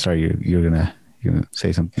yeah, sorry, you're gonna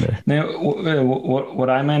say something there. Now, what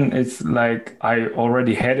I meant is like I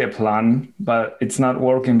already had a plan, but it's not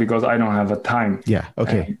working because I don't have a time. Yeah.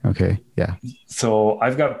 Okay. Yeah. So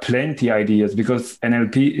I've got plenty ideas because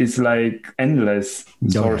NLP is like endless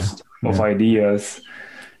source of ideas.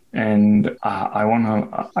 And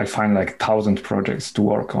I find like 1,000 projects to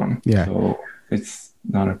work on. Yeah. So it's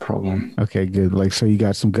not a problem. Okay, good. Like, so you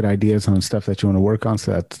got some good ideas on stuff that you want to work on.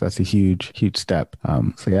 So that's a huge step.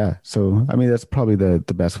 So I mean, that's probably the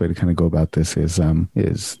best way to kind of go about this is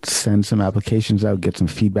send some applications out, get some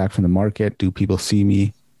feedback from the market. Do people see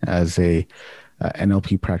me as a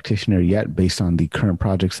NLP practitioner yet based on the current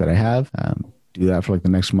projects that I have? Do that for like the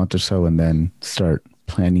next month or so, and then start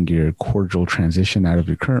planning your cordial transition out of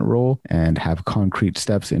your current role and have concrete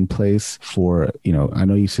steps in place for, I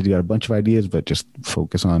know you said you got a bunch of ideas, but just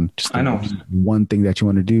focus on just one thing that you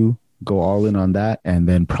want to do, go all in on that. And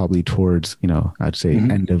then probably towards, I'd say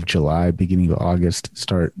end of July, beginning of August,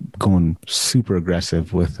 start going super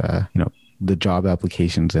aggressive with, the job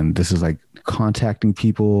applications. And this is like contacting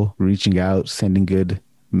people, reaching out, sending good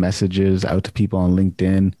messages out to people on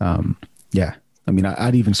LinkedIn. I mean,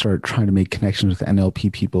 I'd even start trying to make connections with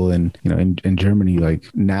NLP people in Germany, like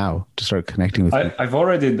now, to start connecting with people. I've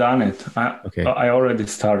already done it. I already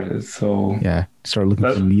started. So yeah, start looking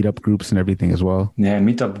for meetup groups and everything as well. Yeah,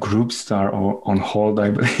 meetup groups are on hold, I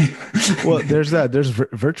believe. Well, there's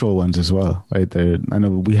virtual ones as well, right? I know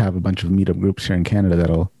we have a bunch of meetup groups here in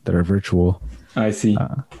Canada that are virtual. I see.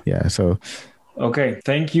 So. Okay,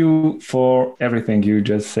 thank you for everything you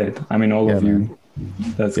just said. I mean, all of you. Man.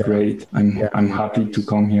 That's great. I'm happy to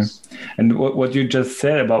come here. And what you just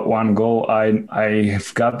said about one goal, I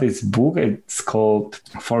have got this book. It's called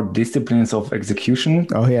 4 Disciplines of Execution.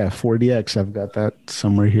 Oh yeah, 4DX. I've got that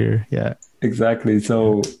somewhere here. Yeah. Exactly.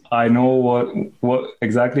 So I know what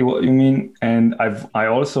exactly what you mean, and I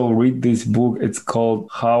also read this book. It's called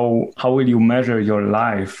How Will You Measure Your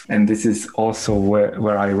Life, and this is also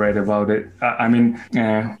where I read about it. I mean,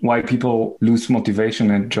 why people lose motivation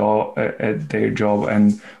at their job,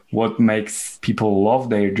 and what makes people love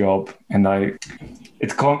their job. And I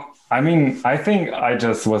think I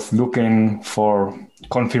just was looking for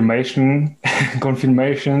confirmations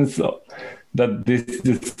that this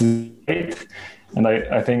is great. And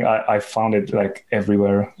I think I found it like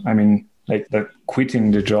everywhere. I mean, like that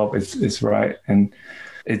quitting the job is right. And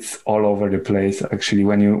it's all over the place, actually,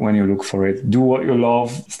 when you look for it. Do what you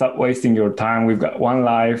love. Stop wasting your time. We've got one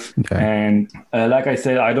life. Okay. And like I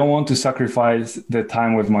said, I don't want to sacrifice the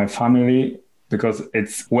time with my family because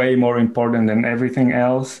it's way more important than everything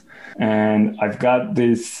else. And I've got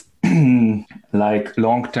this like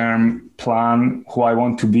long-term plan who I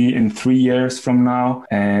want to be in 3 years from now,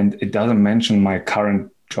 and it doesn't mention my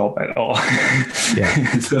current job at all.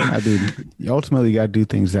 Yeah. So, ultimately you got to do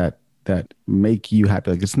things that make you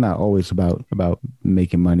happy. Like, it's not always about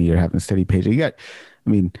making money or having a steady paycheck.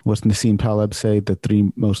 What's Nassim Taleb say? The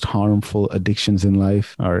 3 most harmful addictions in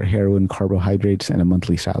life are heroin, carbohydrates, and a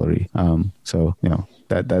monthly salary. I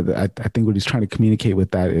think what he's trying to communicate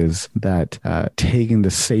with that is that taking the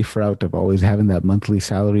safe route of always having that monthly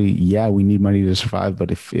salary. Yeah, we need money to survive, but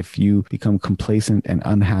if you become complacent and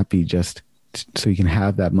unhappy just so you can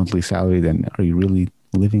have that monthly salary, then are you really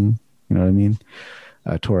living? You know what I mean?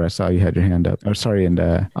 Tor, I saw you had your hand up. Oh, sorry. And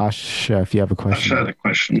Asha, if you have a question. Asha had a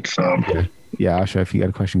question. So. Yeah, Asha, if you got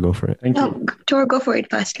a question, go for it. Thank you. Tor, go for it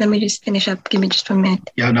first. Let me just finish up. Give me just 1 minute.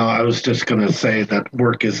 Yeah, no, I was just going to say that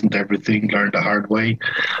work isn't everything. Learned the hard way.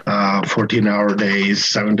 14-hour days,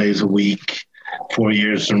 7 days a week, 4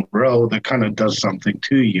 years in a row, that kind of does something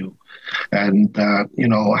to you. And,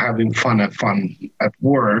 having fun at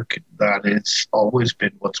work, that it's always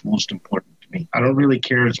been what's most important to me. I don't really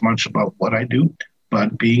care as much about what I do,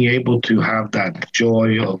 but being able to have that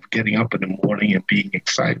joy of getting up in the morning and being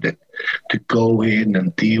excited to go in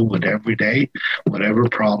and deal with every day, whatever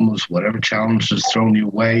problems, whatever challenges thrown your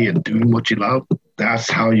way, and doing what you love, that's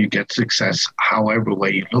how you get success, however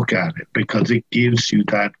way you look at it, because it gives you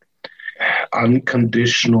that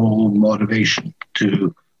unconditional motivation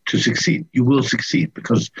to succeed. You will succeed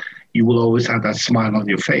because you will always have that smile on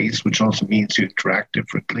your face, which also means you interact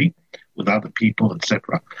differently with other people,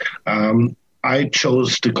 etc. I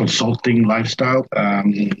chose the consulting lifestyle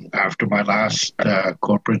after my last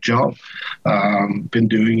corporate job. Been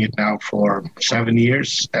doing it now for 7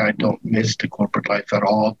 years. I don't miss the corporate life at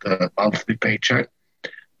all, the monthly paycheck.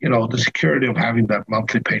 the security of having that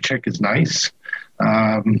monthly paycheck is nice.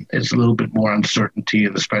 It's a little bit more uncertainty,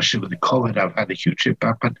 and especially with the COVID, I've had a huge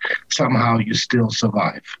impact, but somehow you still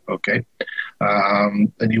survive, okay?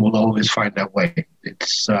 And you will always find that way.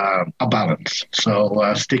 It's a balance.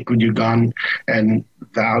 So stick with your gun and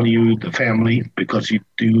value the family, because you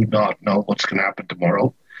do not know what's going to happen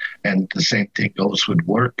tomorrow. And the same thing goes with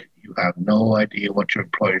work. You have no idea what your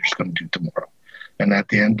employer is going to do tomorrow. And at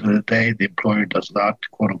the end of the day, the employer does not,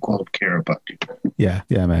 quote unquote, care about you. Yeah,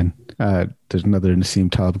 man. There's another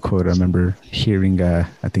Nassim Taleb quote I remember hearing. I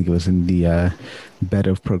think it was in the Bed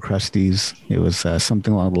of Procrustes. It was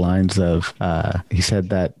something along the lines of, he said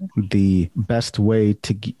that the best way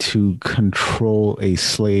to control a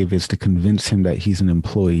slave is to convince him that he's an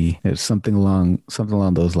employee. It's something along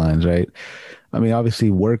those lines, right? I mean, obviously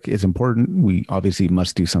work is important. We obviously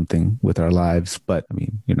must do something with our lives, but I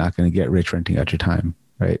mean, you're not going to get rich renting out your time,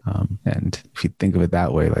 right? And if you think of it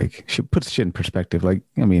that way, like, she puts shit in perspective. Like,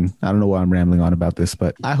 I mean, I don't know why I'm rambling on about this,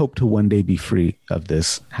 but I hope to one day be free of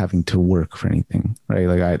this having to work for anything, right?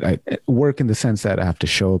 Like I work in the sense that I have to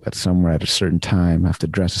show up at somewhere at a certain time, I have to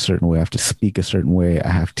dress a certain way, I have to speak a certain way, I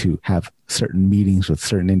have to have certain meetings with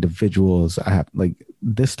certain individuals. I have, like,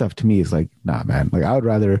 this stuff to me is like, nah, man. Like,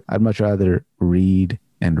 I'd much rather read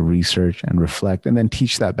and research and reflect and then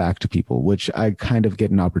teach that back to people, which I kind of get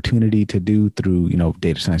an opportunity to do through,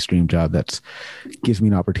 data science dream job. That's gives me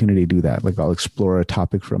an opportunity to do that. Like, I'll explore a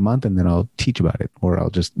topic for a month and then I'll teach about it, or I'll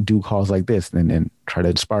just do calls like this and try to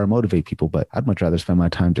inspire and motivate people. But I'd much rather spend my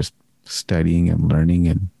time just studying and learning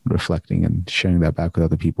and reflecting and sharing that back with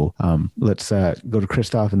other people. Let's go to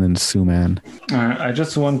Christoph and then Suman. I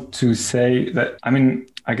just want to say that,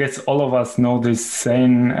 I guess all of us know this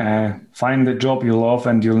saying, find the job you love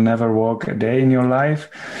and you'll never work a day in your life.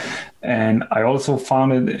 And I also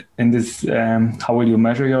found it in this How Will You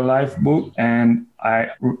Measure Your Life book. And I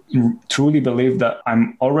truly believe that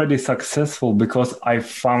I'm already successful because I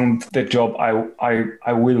found the job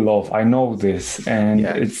I will love. I know this. And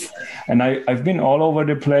I've been all over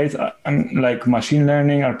the place. I'm like machine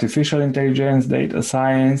learning, artificial intelligence, data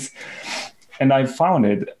science. And I found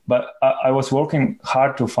it, but I was working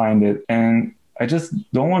hard to find it. And I just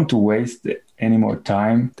don't want to waste any more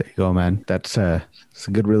time. There you go, man. It's a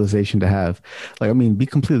good realization to have. Like, be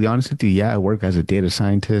completely honest with you. Yeah, I work as a data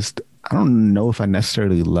scientist. I don't know if I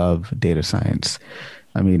necessarily love data science.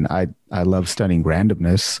 I love studying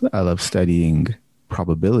randomness. I love studying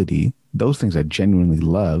probability. Those things I genuinely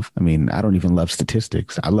love. I don't even love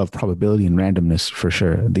statistics. I love probability and randomness for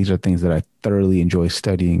sure. These are things that I thoroughly enjoy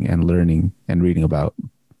studying and learning and reading about.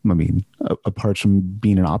 Apart from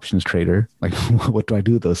being an options trader, like, what do I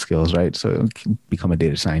do with those skills, right? So become a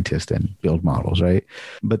data scientist and build models, right?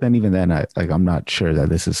 But then even then, I'm not sure that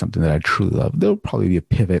this is something that I truly love. There'll probably be a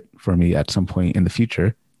pivot for me at some point in the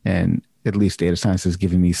future. And at least data science is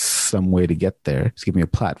giving me some way to get there. It's giving me a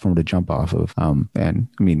platform to jump off of. I'd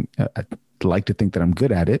like to think that I'm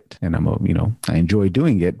good at it and I enjoy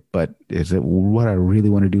doing it, but is it what I really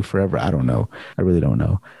want to do forever? I don't know. I really don't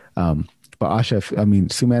know. But Asha,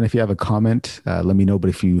 Suman, if you have a comment, let me know. But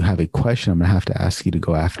if you have a question, I'm going to have to ask you to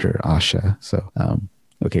go after Asha. So,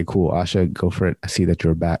 okay, cool. Asha, go for it. I see that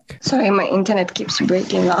you're back. Sorry, my internet keeps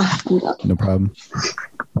breaking off. No problem.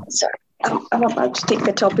 Sorry, I'm about to take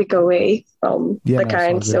the topic away from the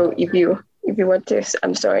current. So if you want to,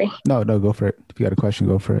 I'm sorry. No, go for it. If you got a question,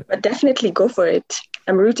 go for it. But definitely go for it.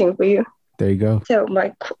 I'm rooting for you. There you go. So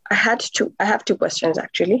I have two questions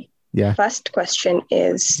actually. Yeah. First question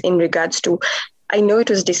is in regards to, I know it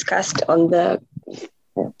was discussed on the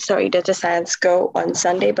Data Science Go on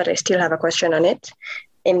Sunday, but I still have a question on it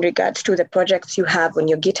in regards to the projects you have on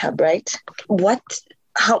your GitHub, right?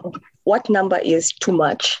 What number is too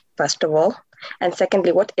much, first of all? And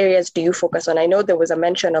secondly, what areas do you focus on? I know there was a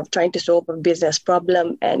mention of trying to solve a business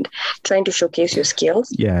problem and trying to showcase your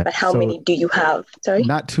skills. Yeah. But how many do you have? Sorry?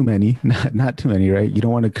 Not too many. Not too many, right? You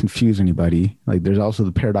don't want to confuse anybody. Like, there's also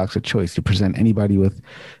the paradox of choice. You present anybody with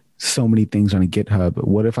so many things on a GitHub.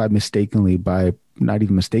 What if I not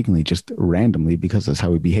even mistakenly, just randomly, because that's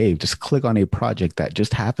how we behave, just click on a project that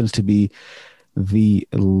just happens to be the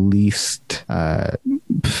least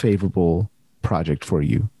favorable project for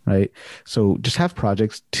you, right? So just have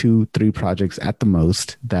projects, 2-3 projects at the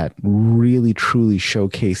most, that really truly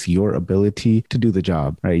showcase your ability to do the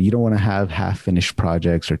job, right? You don't want to have half-finished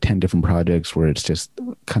projects or 10 different projects where it's just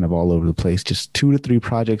kind of all over the place. Just 2 to 3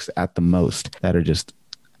 projects at the most that are just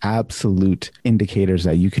absolute indicators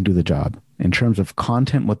that you can do the job. In terms of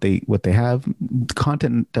content, what they have,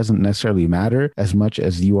 content doesn't necessarily matter as much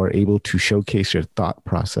as you are able to showcase your thought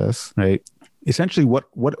process, right? essentially what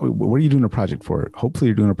are you doing a project for? Hopefully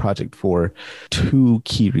you're doing a project for two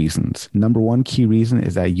key reasons. Number one key reason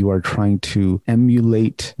is that you are trying to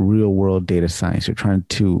emulate real world data science. You're trying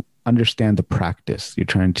to understand the practice. You're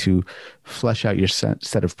trying to flesh out your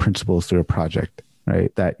set of principles through a project,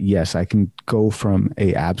 right? That yes, I can go from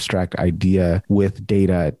a abstract idea with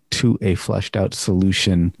data to a fleshed out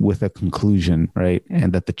solution with a conclusion, right?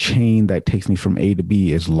 And that the chain that takes me from A to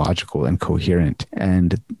B is logical and coherent,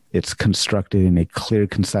 and it's constructed in a clear,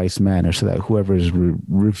 concise manner so that whoever is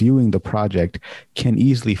reviewing the project can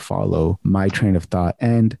easily follow my train of thought,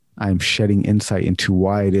 and I'm shedding insight into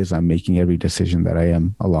why it is I'm making every decision that I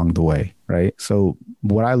am along the way, right? So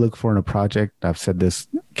what I look for in a project, I've said this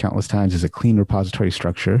countless times, is a clean repository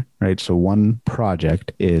structure, right? So one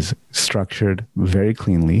project is structured very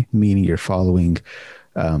cleanly, meaning you're following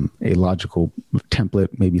a logical template,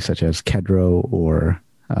 maybe such as Kedro or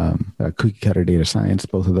cookie cutter data science.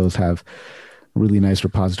 Both of those have really nice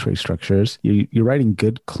repository structures. You're writing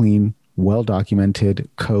good, clean, well-documented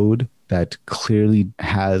code that clearly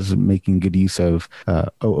has making good use of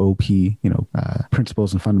OOP,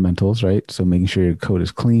 principles and fundamentals, right? So making sure your code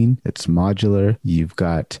is clean, it's modular, you've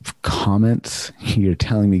got comments, you're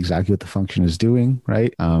telling me exactly what the function is doing,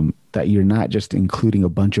 right? That you're not just including a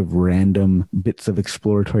bunch of random bits of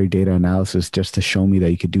exploratory data analysis just to show me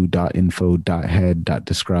that you could do .info, .head,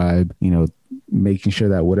 .describe, making sure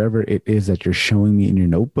that whatever it is that you're showing me in your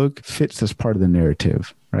notebook fits as part of the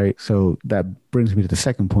narrative, right? So that brings me to the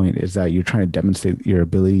second point, is that you're trying to demonstrate your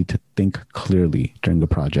ability to think clearly during the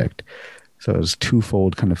project. So it's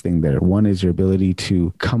twofold kind of thing there. One is your ability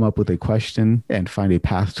to come up with a question and find a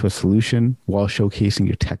path to a solution while showcasing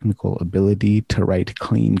your technical ability to write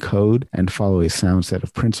clean code and follow a sound set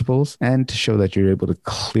of principles, and to show that you're able to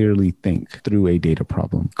clearly think through a data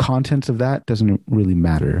problem. Contents of that doesn't really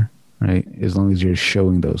matter, right? As long as you're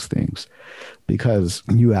showing those things, because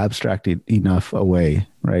you abstract it enough away,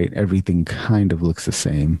 right? Everything kind of looks the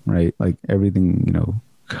same, right? Like everything,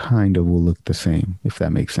 kind of will look the same, if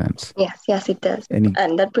that makes sense. Yes, it does.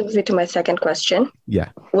 And that brings me to my second question. Yeah.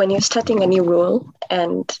 When you're starting a new role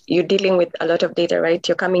and you're dealing with a lot of data, right?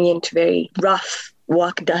 You're coming into very rough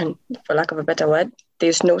work done, for lack of a better word.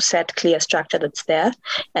 There's no set clear structure that's there.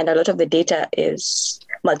 And a lot of the data is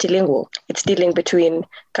multilingual. It's dealing between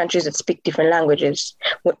countries that speak different languages.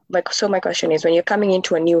 So my question is, when you're coming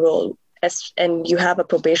into a new role and you have a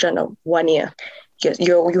probation of 1 year,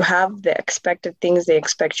 you have the expected things they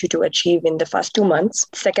expect you to achieve in the first 2 months,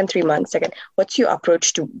 second 3 months. What's your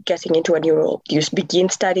approach to getting into a new role? Do you begin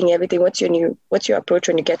studying everything? What's your approach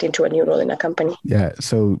when you get into a new role in a company? Yeah,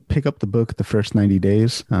 so pick up the book, The First 90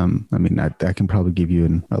 Days. I can probably give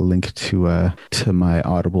you a link to my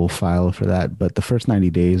Audible file for that. But The First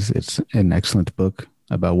 90 Days, it's an excellent book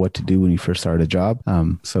about what to do when you first start a job.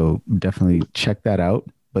 So definitely check that out.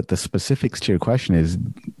 But the specifics to your question is,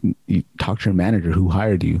 you talk to your manager who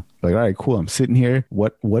hired you. Like, all right, cool. I'm sitting here.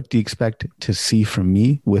 What do you expect to see from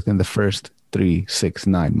me within the first 3, 6,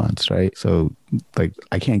 9 months, right? So like,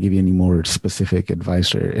 I can't give you any more specific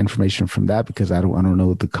advice or information from that, because I don't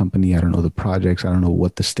know the company. I don't know the projects. I don't know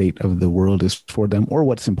what the state of the world is for them or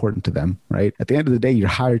what's important to them, right? At the end of the day, you're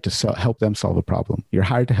hired to help them solve a problem. You're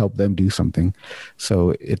hired to help them do something.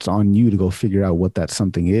 So it's on you to go figure out what that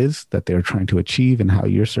something is that they're trying to achieve and how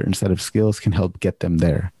your certain set of skills can help get them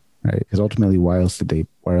there. Right, because ultimately, why else are they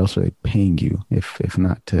paying you if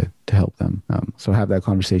not to help them? So have that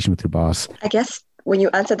conversation with your boss. I guess when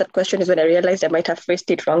you answered that question is when I realized I might have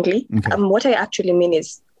phrased it wrongly. Okay. What I actually mean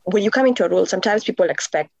is, when you come into a role, sometimes people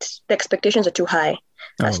the expectations are too high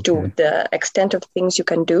as to the extent of things you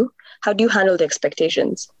can do. How do you handle the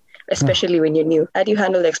expectations? Especially when you're new. How do you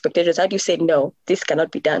handle the expectations? How do you say, no, this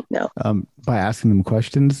cannot be done? No. By asking them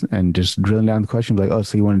questions and just drilling down the question, like, oh,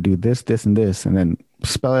 so you want to do this, this, and this, and then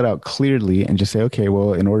spell it out clearly and just say, okay,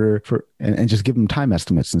 well, in order for, and just give them time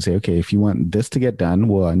estimates and say, okay, if you want this to get done,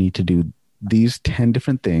 well, I need to do these 10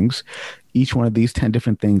 different things. Each one of these 10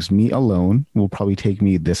 different things, me alone, will probably take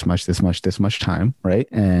me this much time, right?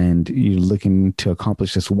 And you're looking to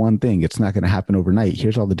accomplish this one thing. It's not going to happen overnight.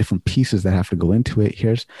 Here's all the different pieces that have to go into it.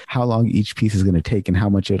 Here's how long each piece is going to take and how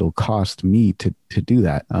much it'll cost me to do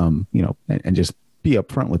that. And just be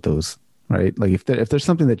upfront with those. Right. Like if there's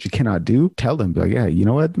something that you cannot do, tell them, like, yeah, you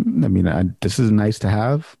know what? I mean, this is nice to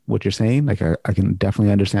have what you're saying. Like, I can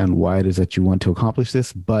definitely understand why it is that you want to accomplish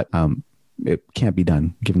this, but it can't be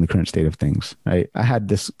done given the current state of things. Right. I had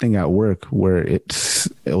this thing at work where it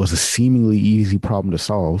was a seemingly easy problem to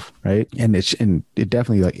solve. Right. And it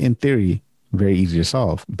definitely, like, in theory, very easy to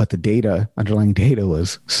solve, but the underlying data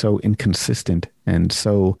was so inconsistent and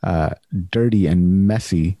so dirty and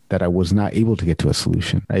messy that I was not able to get to a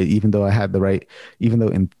solution. Right? Even though I had even though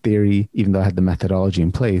in theory, even though I had the methodology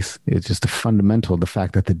in place, it's just a fundamental, the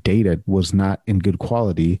fact that the data was not in good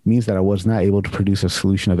quality means that I was not able to produce a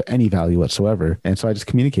solution of any value whatsoever. And so I just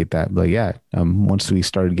communicate that, like, yeah, once we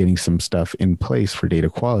started getting some stuff in place for data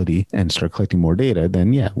quality and start collecting more data,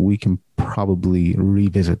 then yeah, we can probably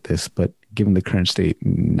revisit this. But given the current state,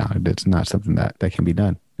 no, that's not something that can be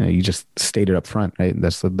done. You just state it up front, right?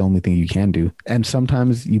 That's the only thing you can do. And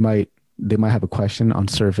sometimes they might have a question on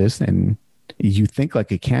surface and you think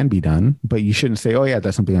like it can be done, but you shouldn't say, oh yeah,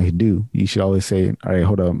 that's something I could do. You should always say, all right,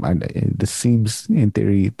 hold on. This seems in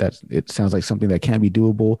theory that it sounds like something that can be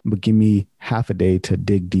doable, but give me half a day to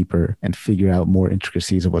dig deeper and figure out more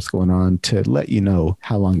intricacies of what's going on to let you know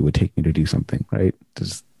how long it would take me to do something, right?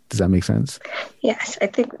 Does that make sense? Yes, I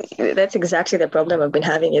think that's exactly the problem I've been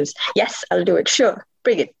having is, yes, I'll do it. Sure.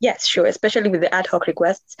 Bring it. Yes, sure. Especially with the ad hoc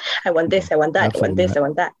requests. I want this, I want that, I want this, I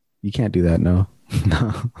want that. You can't do that. No,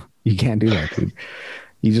 no, you can't do that, dude.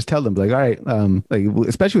 You just tell them like, all right, like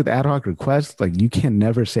especially with ad hoc requests, like you can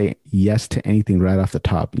never say yes to anything right off the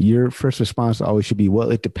top. Your first response always should be,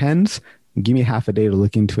 well, it depends. Give me half a day to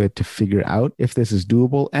look into it to figure out if this is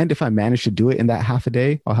doable. And if I manage to do it in that half a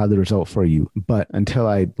day, I'll have the result for you. But until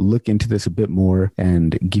I look into this a bit more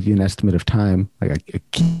and give you an estimate of time, like I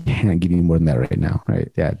can't give you more than that right now. Right.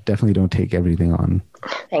 Yeah. Definitely don't take everything on.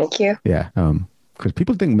 Thank you. Yeah. Because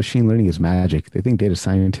people think machine learning is magic. They think data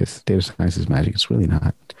science is magic. It's really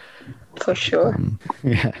not. For sure.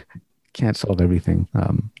 Yeah. Can't solve everything.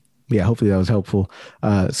 Yeah, hopefully that was helpful.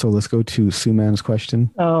 So let's go to Suman's question.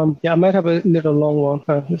 Yeah, I might have a little long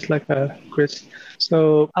one, just like Chris.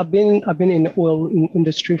 So I've been in the oil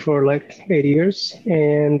industry for like 8 years,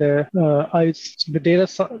 and I'm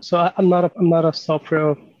not a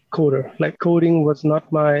software coder. Like coding was not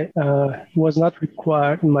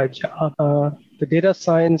required in my job. The data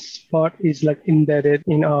science part is like embedded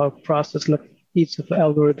in our process, like each of the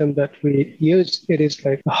algorithm that we use, it is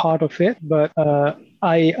like the heart of it. But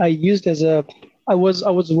I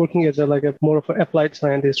was working as a more of an applied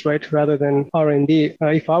scientist, right, rather than R&D.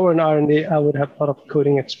 If I were in R&D, I would have a lot of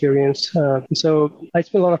coding experience. So I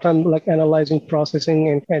spent a lot of time like analyzing,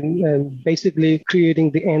 processing, and basically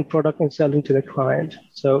creating the end product and selling to the client.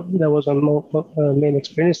 So that was my main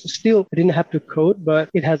experience. Still, I didn't have to code, but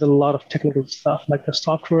it has a lot of technical stuff, like the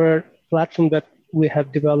software platform that we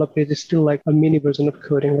have developed. It is still like a mini version of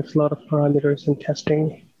coding. There's a lot of parameters and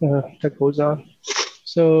testing that goes on.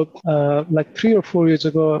 So like 3 or 4 years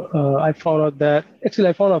ago, I found out that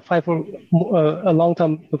a long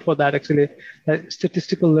time before that, actually, that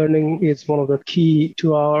statistical learning is one of the key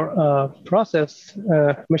to our process.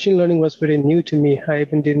 Machine learning was very new to me. I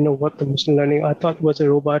even didn't know what the machine learning, I thought it was a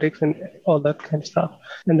robotics and all that kind of stuff.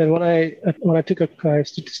 And then when I took a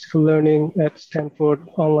statistical learning at Stanford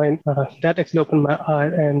online, that actually opened my eye,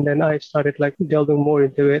 and then I started like delving more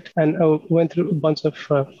into it. And I went through a bunch of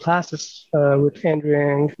classes with Andrew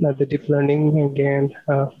Yang, the deep learning again.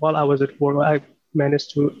 While I was at work, I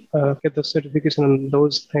managed to get the certification on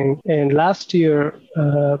those things. And last year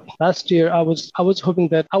I was hoping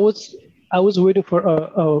that I was waiting for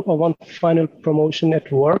a one final promotion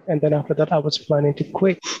at work, and then after that I was planning to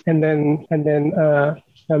quit, and then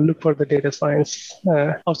look for the data science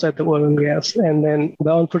outside the oil and gas. And then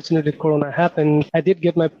the unfortunately Corona happened. I did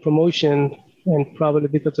get my promotion, and probably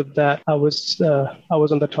because of that, I was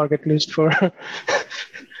on the target list for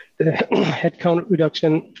the headcount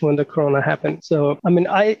reduction when the Corona happened. So I mean,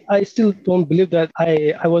 I still don't believe that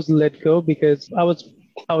I was let go, because I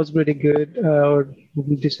was pretty good or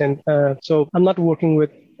decent. So I'm not working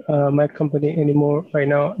with my company anymore right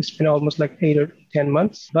now. It's been almost like 8 or 10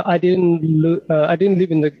 months. But I didn't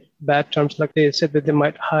live in the bad terms. Like they said that they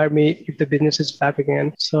might hire me if the business is back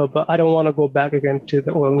again. So, but I don't want to go back again to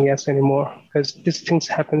the oil and gas anymore, because these things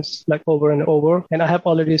happens like over and over. And I have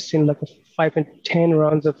already seen like 5 and 10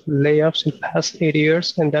 rounds of layoffs in the past 8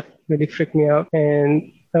 years, and that really freaked me out.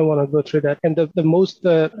 And I want to go through that. And the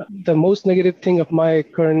most negative thing of my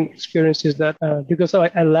current experience is that because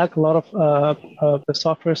I lack a lot of the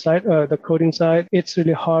software side, the coding side, it's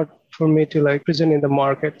really hard for me to like present in the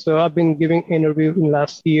market. So I've been giving interview in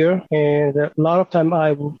last year, and a lot of time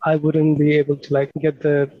I wouldn't be able to like get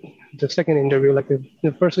the second interview, like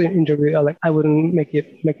the first interview, I wouldn't make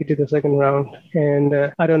it to the second round.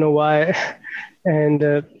 And I don't know why And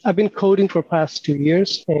I've been coding for past 2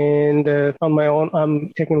 years, and on my own,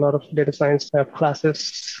 I'm taking a lot of data science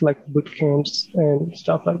classes like boot camps and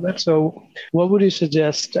stuff like that. So what would you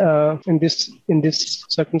suggest in this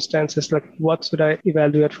circumstances? Like, what should I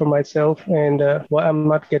evaluate for myself, and why I'm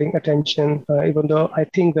not getting attention, even though I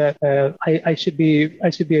think that I should be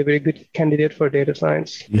a very good candidate for data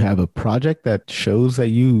science? You have a project that shows that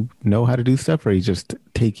you know how to do stuff, or are you just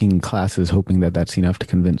taking classes hoping that that's enough to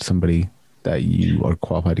convince somebody that you are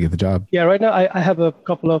qualified to get the job? Yeah, right now I have a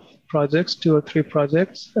couple of projects, 2 or 3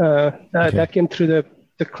 projects that came through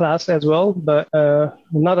the class as well, but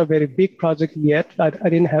not a very big project yet. I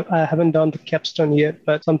haven't done the capstone yet,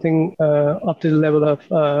 but something up to the level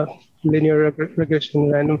of linear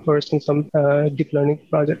regression, random forest, and some deep learning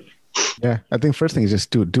project. Yeah, I think first thing is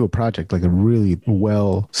just do a project, like a really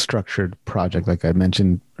well structured project. Like I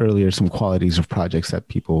mentioned earlier, some qualities of projects that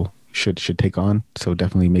people should take on. So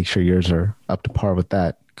definitely make sure yours are up to par with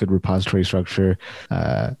that. Good repository structure,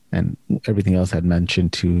 and everything else I'd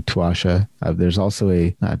mentioned to Asha. There's also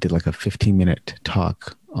I did like a 15-minute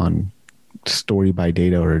talk on Story by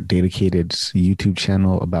Data, or Datacated's YouTube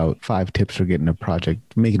channel, about 5 tips for making a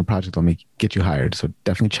project that'll get you hired. So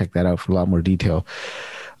definitely check that out for a lot more detail.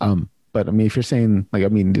 But I mean, if you're saying, like, I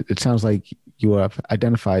mean, it sounds like you have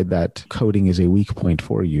identified that coding is a weak point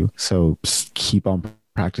for you. So keep on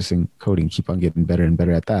practicing coding, keep on getting better and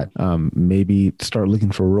better at that. Maybe start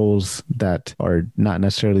looking for roles that are not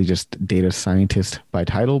necessarily just data scientist by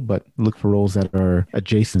title, but look for roles that are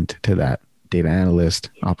adjacent to that. Data analyst,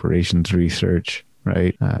 operations research,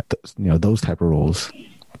 right? Those type of roles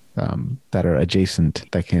that are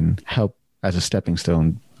adjacent, that can help as a stepping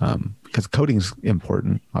stone. Because coding is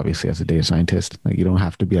important, obviously, as a data scientist. Like, you don't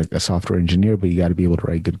have to be like a software engineer, but you got to be able to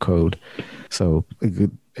write good code. So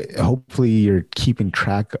hopefully you're keeping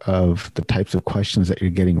track of the types of questions that you're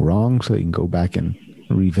getting wrong, so that you can go back and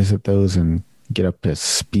revisit those and get up to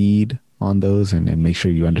speed on those, and make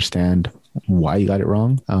sure you understand why you got it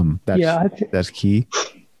wrong. That's key.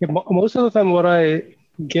 Yeah, most of the time what I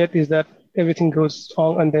get is that everything goes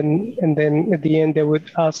wrong, and then at the end they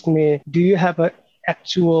would ask me, do you have a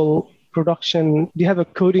actual production, do you have a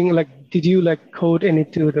coding, like, did you like code any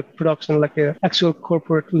to the production, like a actual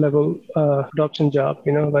corporate level production job,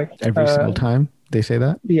 like every single time they say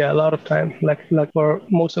that? Yeah, a lot of time, like for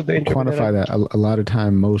most of the interviews. Quantify that. A lot of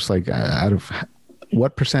time, most, like, out of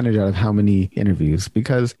what percentage out of how many interviews?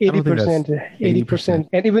 Because 80%, 80%.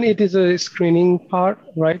 And even it is a screening part,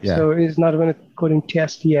 right? Yeah. So it's not even a coding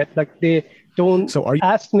test yet. Like, they don't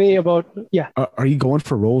ask me about, Are you going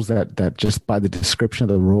for roles that just by the description of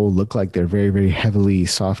the role look like they're very, very heavily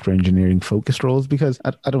software engineering focused roles? Because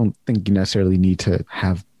I don't think you necessarily need to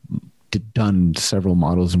have done several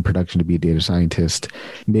models in production to be a data scientist.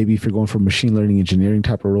 Maybe if you're going for machine learning engineering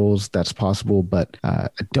type of roles, that's possible. But I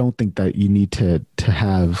don't think that you need to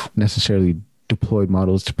have necessarily deployed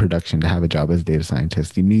models to production to have a job as a data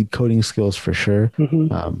scientist. You need coding skills for sure.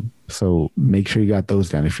 Mm-hmm. So make sure you got those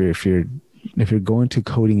down. If you're going to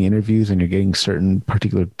coding interviews and you're getting certain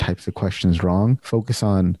particular types of questions wrong, focus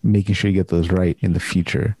on making sure you get those right in the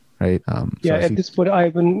future, right? At this point, I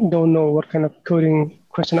even don't know what kind of coding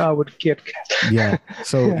question I would get. Yeah.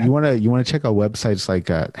 So you want to check out websites like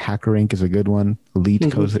HackerRank is a good one.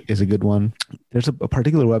 LeetCode is a good one. There's a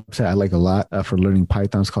particular website I like a lot for learning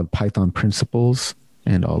Python. It's called Python Principles,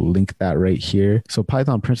 and I'll link that right here. So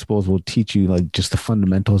Python Principles will teach you like just the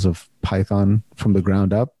fundamentals of Python from the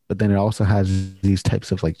ground up. But then it also has these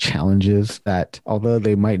types of like challenges that, although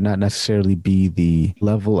they might not necessarily be the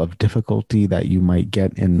level of difficulty that you might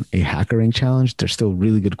get in a HackerRank challenge, they're still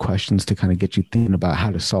really good questions to kind of get you thinking about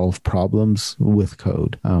how to solve problems with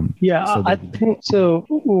code. I think so.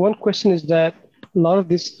 One question is that a lot of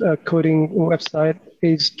this coding website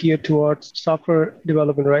is geared towards software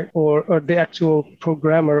development, right? Or the actual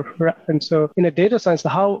programmer. Right? And so in a data science,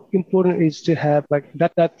 how important is to have like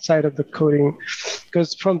that side of the coding?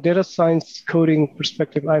 Because from data science coding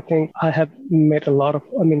perspective, I think I have made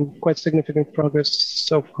quite significant progress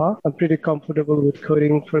so far. I'm pretty comfortable with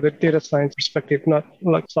coding for the data science perspective, not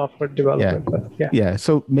like software development. Yeah.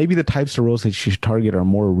 So maybe the types of roles that you should target are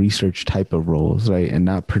more research type of roles, right? And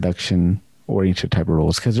not production oriented type of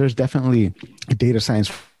roles, because there's definitely data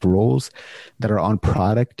science roles that are on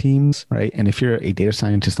product teams, right? And if you're a data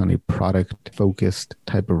scientist on a product focused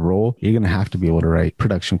type of role, you're going to have to be able to write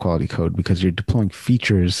production quality code because you're deploying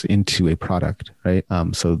features into a product, right?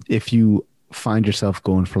 So if you find yourself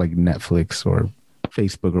going for like Netflix or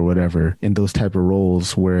Facebook or whatever in those type of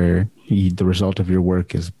roles where the result of your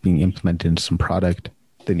work is being implemented into some product,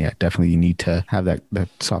 then yeah, definitely you need to have that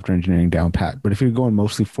software engineering down pat. But if you're going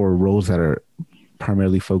mostly for roles that are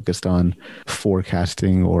primarily focused on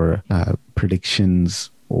forecasting or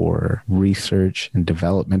predictions or research and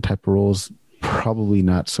development type of roles, probably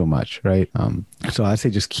not so much, right? So I'd say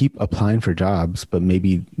just keep applying for jobs, but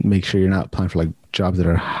maybe make sure you're not applying for like jobs that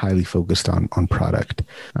are highly focused on product.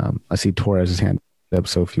 I see Torres's hand up,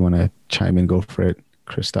 so if you want to chime in, go for it.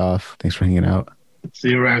 Christoph, thanks for hanging out.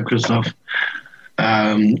 See you around, Christoph.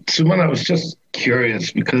 Suman, I was just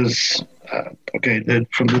curious because,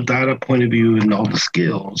 from the data point of view and all the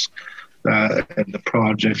skills and the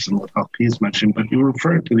projects and what Alpi's mentioned, but you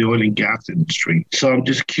referred to the oil and gas industry. So I'm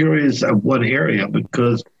just curious at what area,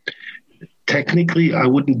 because technically I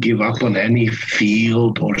wouldn't give up on any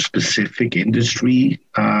field or specific industry.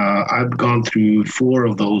 I've gone through 4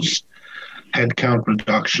 of those headcount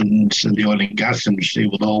reductions in the oil and gas industry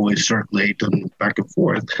will always circulate and back and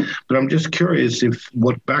forth. But I'm just curious if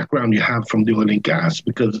what background you have from the oil and gas,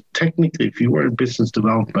 because technically if you were in business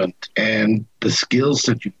development and the skills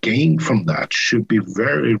that you gain from that should be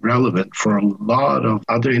very relevant for a lot of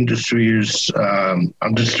other industries,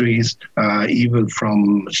 even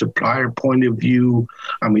from a supplier point of view.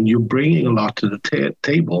 I mean, you're bringing a lot to the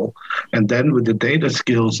table. And then with the data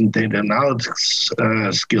skills and data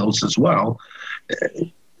analytics skills as well,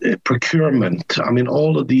 procurement. I mean,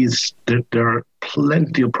 all of these, there are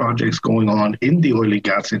plenty of projects going on in the oil and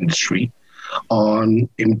gas industry on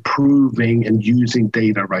improving and using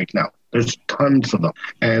data right now. There's tons of them.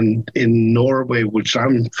 And in Norway, which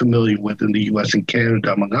I'm familiar with, in the US and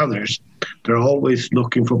Canada, among others, they're always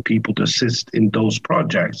looking for people to assist in those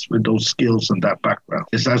projects with those skills and that background.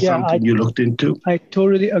 Is that something you looked into? I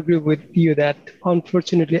totally agree with you that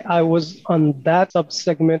unfortunately I was on that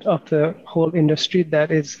subsegment of the whole industry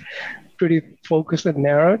that is pretty focused and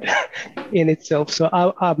narrowed in itself. So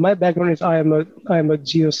my background is I am a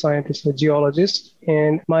geoscientist, a geologist,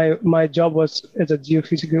 and my job was as a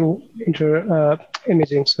geophysical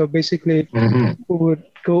imaging. So basically, we would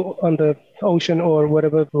go on the ocean or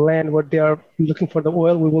whatever land where they are looking for the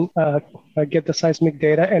oil. We will get the seismic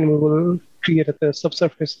data and we will create the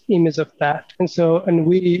subsurface image of that. And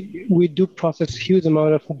we do process huge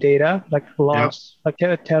amount of data, like lots, like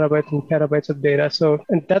terabytes and petabytes of data. So,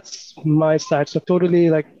 and that's my side. So totally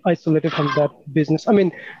like isolated from that business. I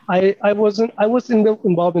mean, I was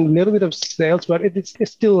involved in a little bit of sales, but it's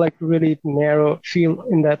still like really narrow field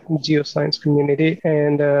in that geoscience community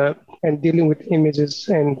and dealing with images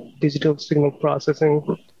and digital signal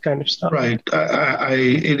processing kind of stuff. Right.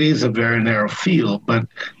 It is a very narrow field, but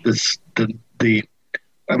it's the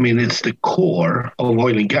core of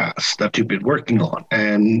oil and gas that you've been working on.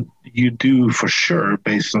 And you do for sure,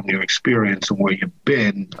 based on your experience and where you've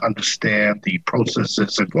been, understand the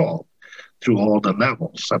processes involved through all the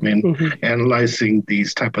levels. I mean, analyzing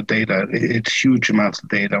these type of data, it's huge amounts of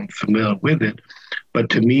data. I'm familiar with it. But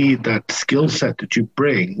to me, that skill set that you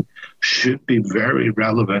bring should be very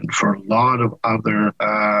relevant for a lot of other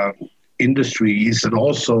industries, and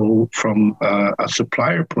also from a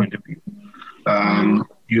supplier point of view.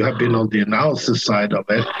 You have been on the analysis side of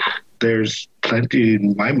it. There's plenty,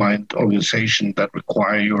 in my mind, organizations that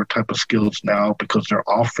require your type of skills now because they're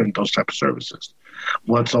offering those type of services.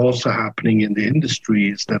 What's also happening in the industry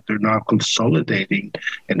is that they're now consolidating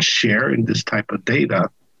and sharing this type of data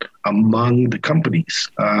among the companies.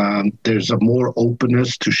 There's a more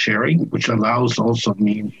openness to sharing, which in my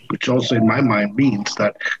mind means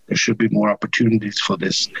that there should be more opportunities for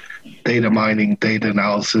this data mining, data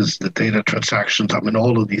analysis, the data transactions. I mean,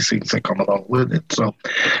 all of these things that come along with it. So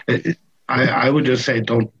I would just say,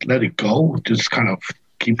 don't let it go. Just kind of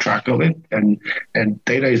keep track of it. And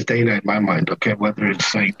data is data in my mind, okay? Whether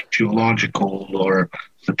it's like geological or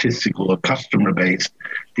statistical or customer based,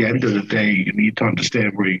 at the end of the day, you need to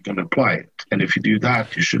understand where you're going to apply it. And if you do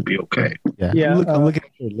that, you should be okay. Yeah. I'm looking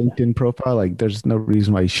at your LinkedIn profile. Like, there's no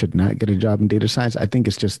reason why you should not get a job in data science. I think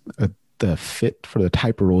it's just the fit for the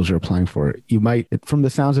type of roles you're applying for. You might, from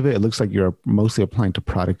the sounds of it, it looks like you're mostly applying to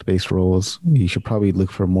product-based roles. You should probably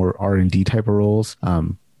look for more R&D type of roles.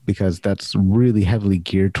 Because that's really heavily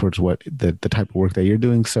geared towards what the type of work that you're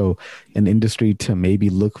doing. So an industry to maybe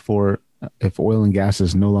look for, if oil and gas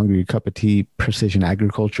is no longer your cup of tea, precision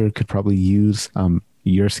agriculture could probably use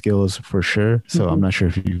your skills for sure. So I'm not sure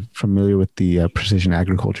if you're familiar with the precision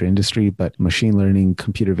agriculture industry, but machine learning,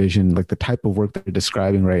 computer vision, like the type of work that you're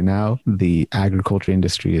describing right now, the agriculture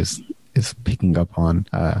industry is picking up on.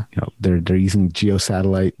 They're using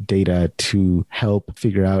geosatellite data to help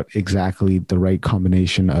figure out exactly the right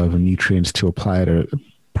combination of nutrients to apply at a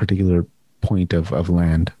particular point of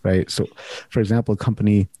land, right? So, for example, a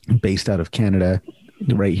company based out of Canada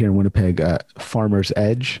right here in Winnipeg, Farmer's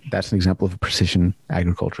Edge. That's an example of a precision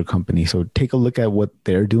agriculture company. So take a look at what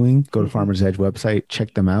they're doing. Go to Farmer's Edge website,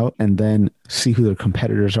 check them out, and then see who their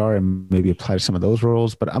competitors are and maybe apply to some of those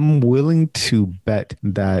roles. But I'm willing to bet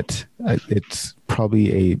that it's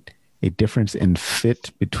probably a difference in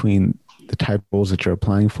fit between the type of roles that you're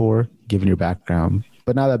applying for, given your background.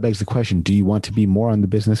 But now that begs the question: do you want to be more on the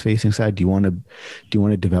business-facing side? Do you want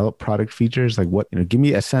to develop product features? Like what? Give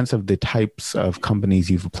me a sense of the types of companies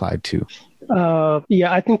you've applied to.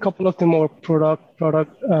 Yeah, I think a couple of them were product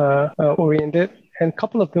oriented, and a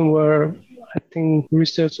couple of them were, I think,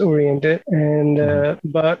 research oriented. And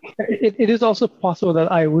but it is also possible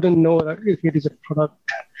that I wouldn't know that if it is a product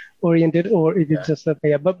oriented or if it's just a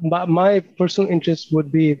But my personal interest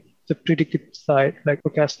would be the predictive side, like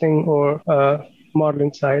forecasting or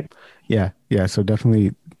modeling side. Yeah. So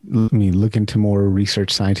definitely, look into more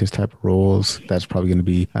research scientist type of roles. That's probably going to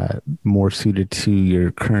be more suited to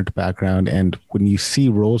your current background. And when you see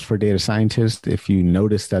roles for data scientists, if you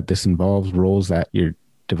notice that this involves roles that you're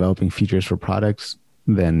developing features for products,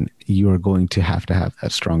 then you are going to have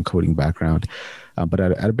that strong coding background. But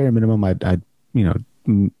at a bare minimum, I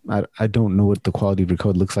don't know what the quality of your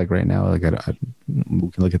code looks like right now. Like we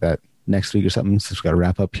can look at that next week or something, since we've got to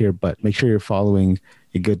wrap up here. But make sure you're following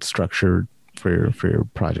a good structure for your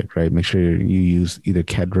project, right? Make sure you use either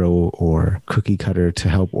Kedro or Cookie Cutter to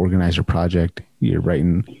help organize your project. You're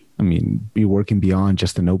working beyond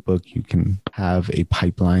just a notebook. You can have a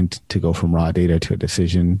pipeline to go from raw data to a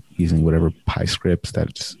decision using whatever Pi scripts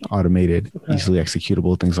that's automated, easily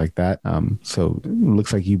executable, things like that. So it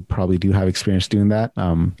looks like you probably do have experience doing that.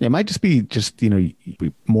 It might just be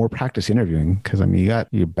more practice interviewing, because you got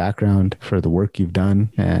your background for the work you've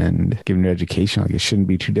done, and given your education, it shouldn't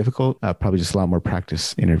be too difficult. Probably just a lot more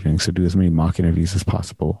practice interviewing. So do as many mock interviews as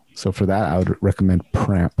possible. So for that, I would recommend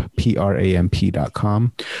Pramp,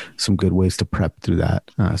 PRAMP.com. Some good ways to prep through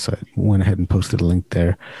that. So I went ahead and posted a link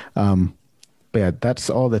there. But yeah, that's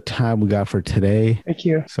all the time we got for today. Thank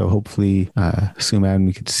you. So hopefully, Suman,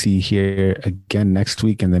 we could see here again next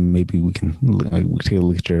week, and then maybe we can take a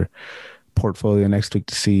look at your portfolio next week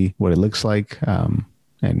to see what it looks like,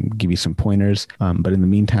 and give you some pointers. But in the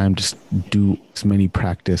meantime, just do as many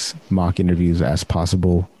practice mock interviews as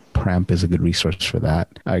possible. Pramp is a good resource for that.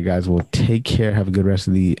 All right, guys, well, take care. Have a good rest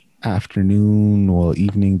of the afternoon or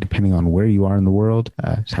evening, depending on where you are in the world.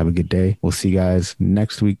 Just have a good day. We'll see you guys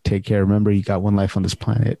next week. Take care. Remember, you got one life on this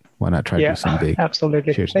planet. Why not try to do something big?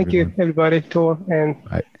 Absolutely. Cheers, Thank you, everybody. Tor and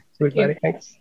everybody. Thanks.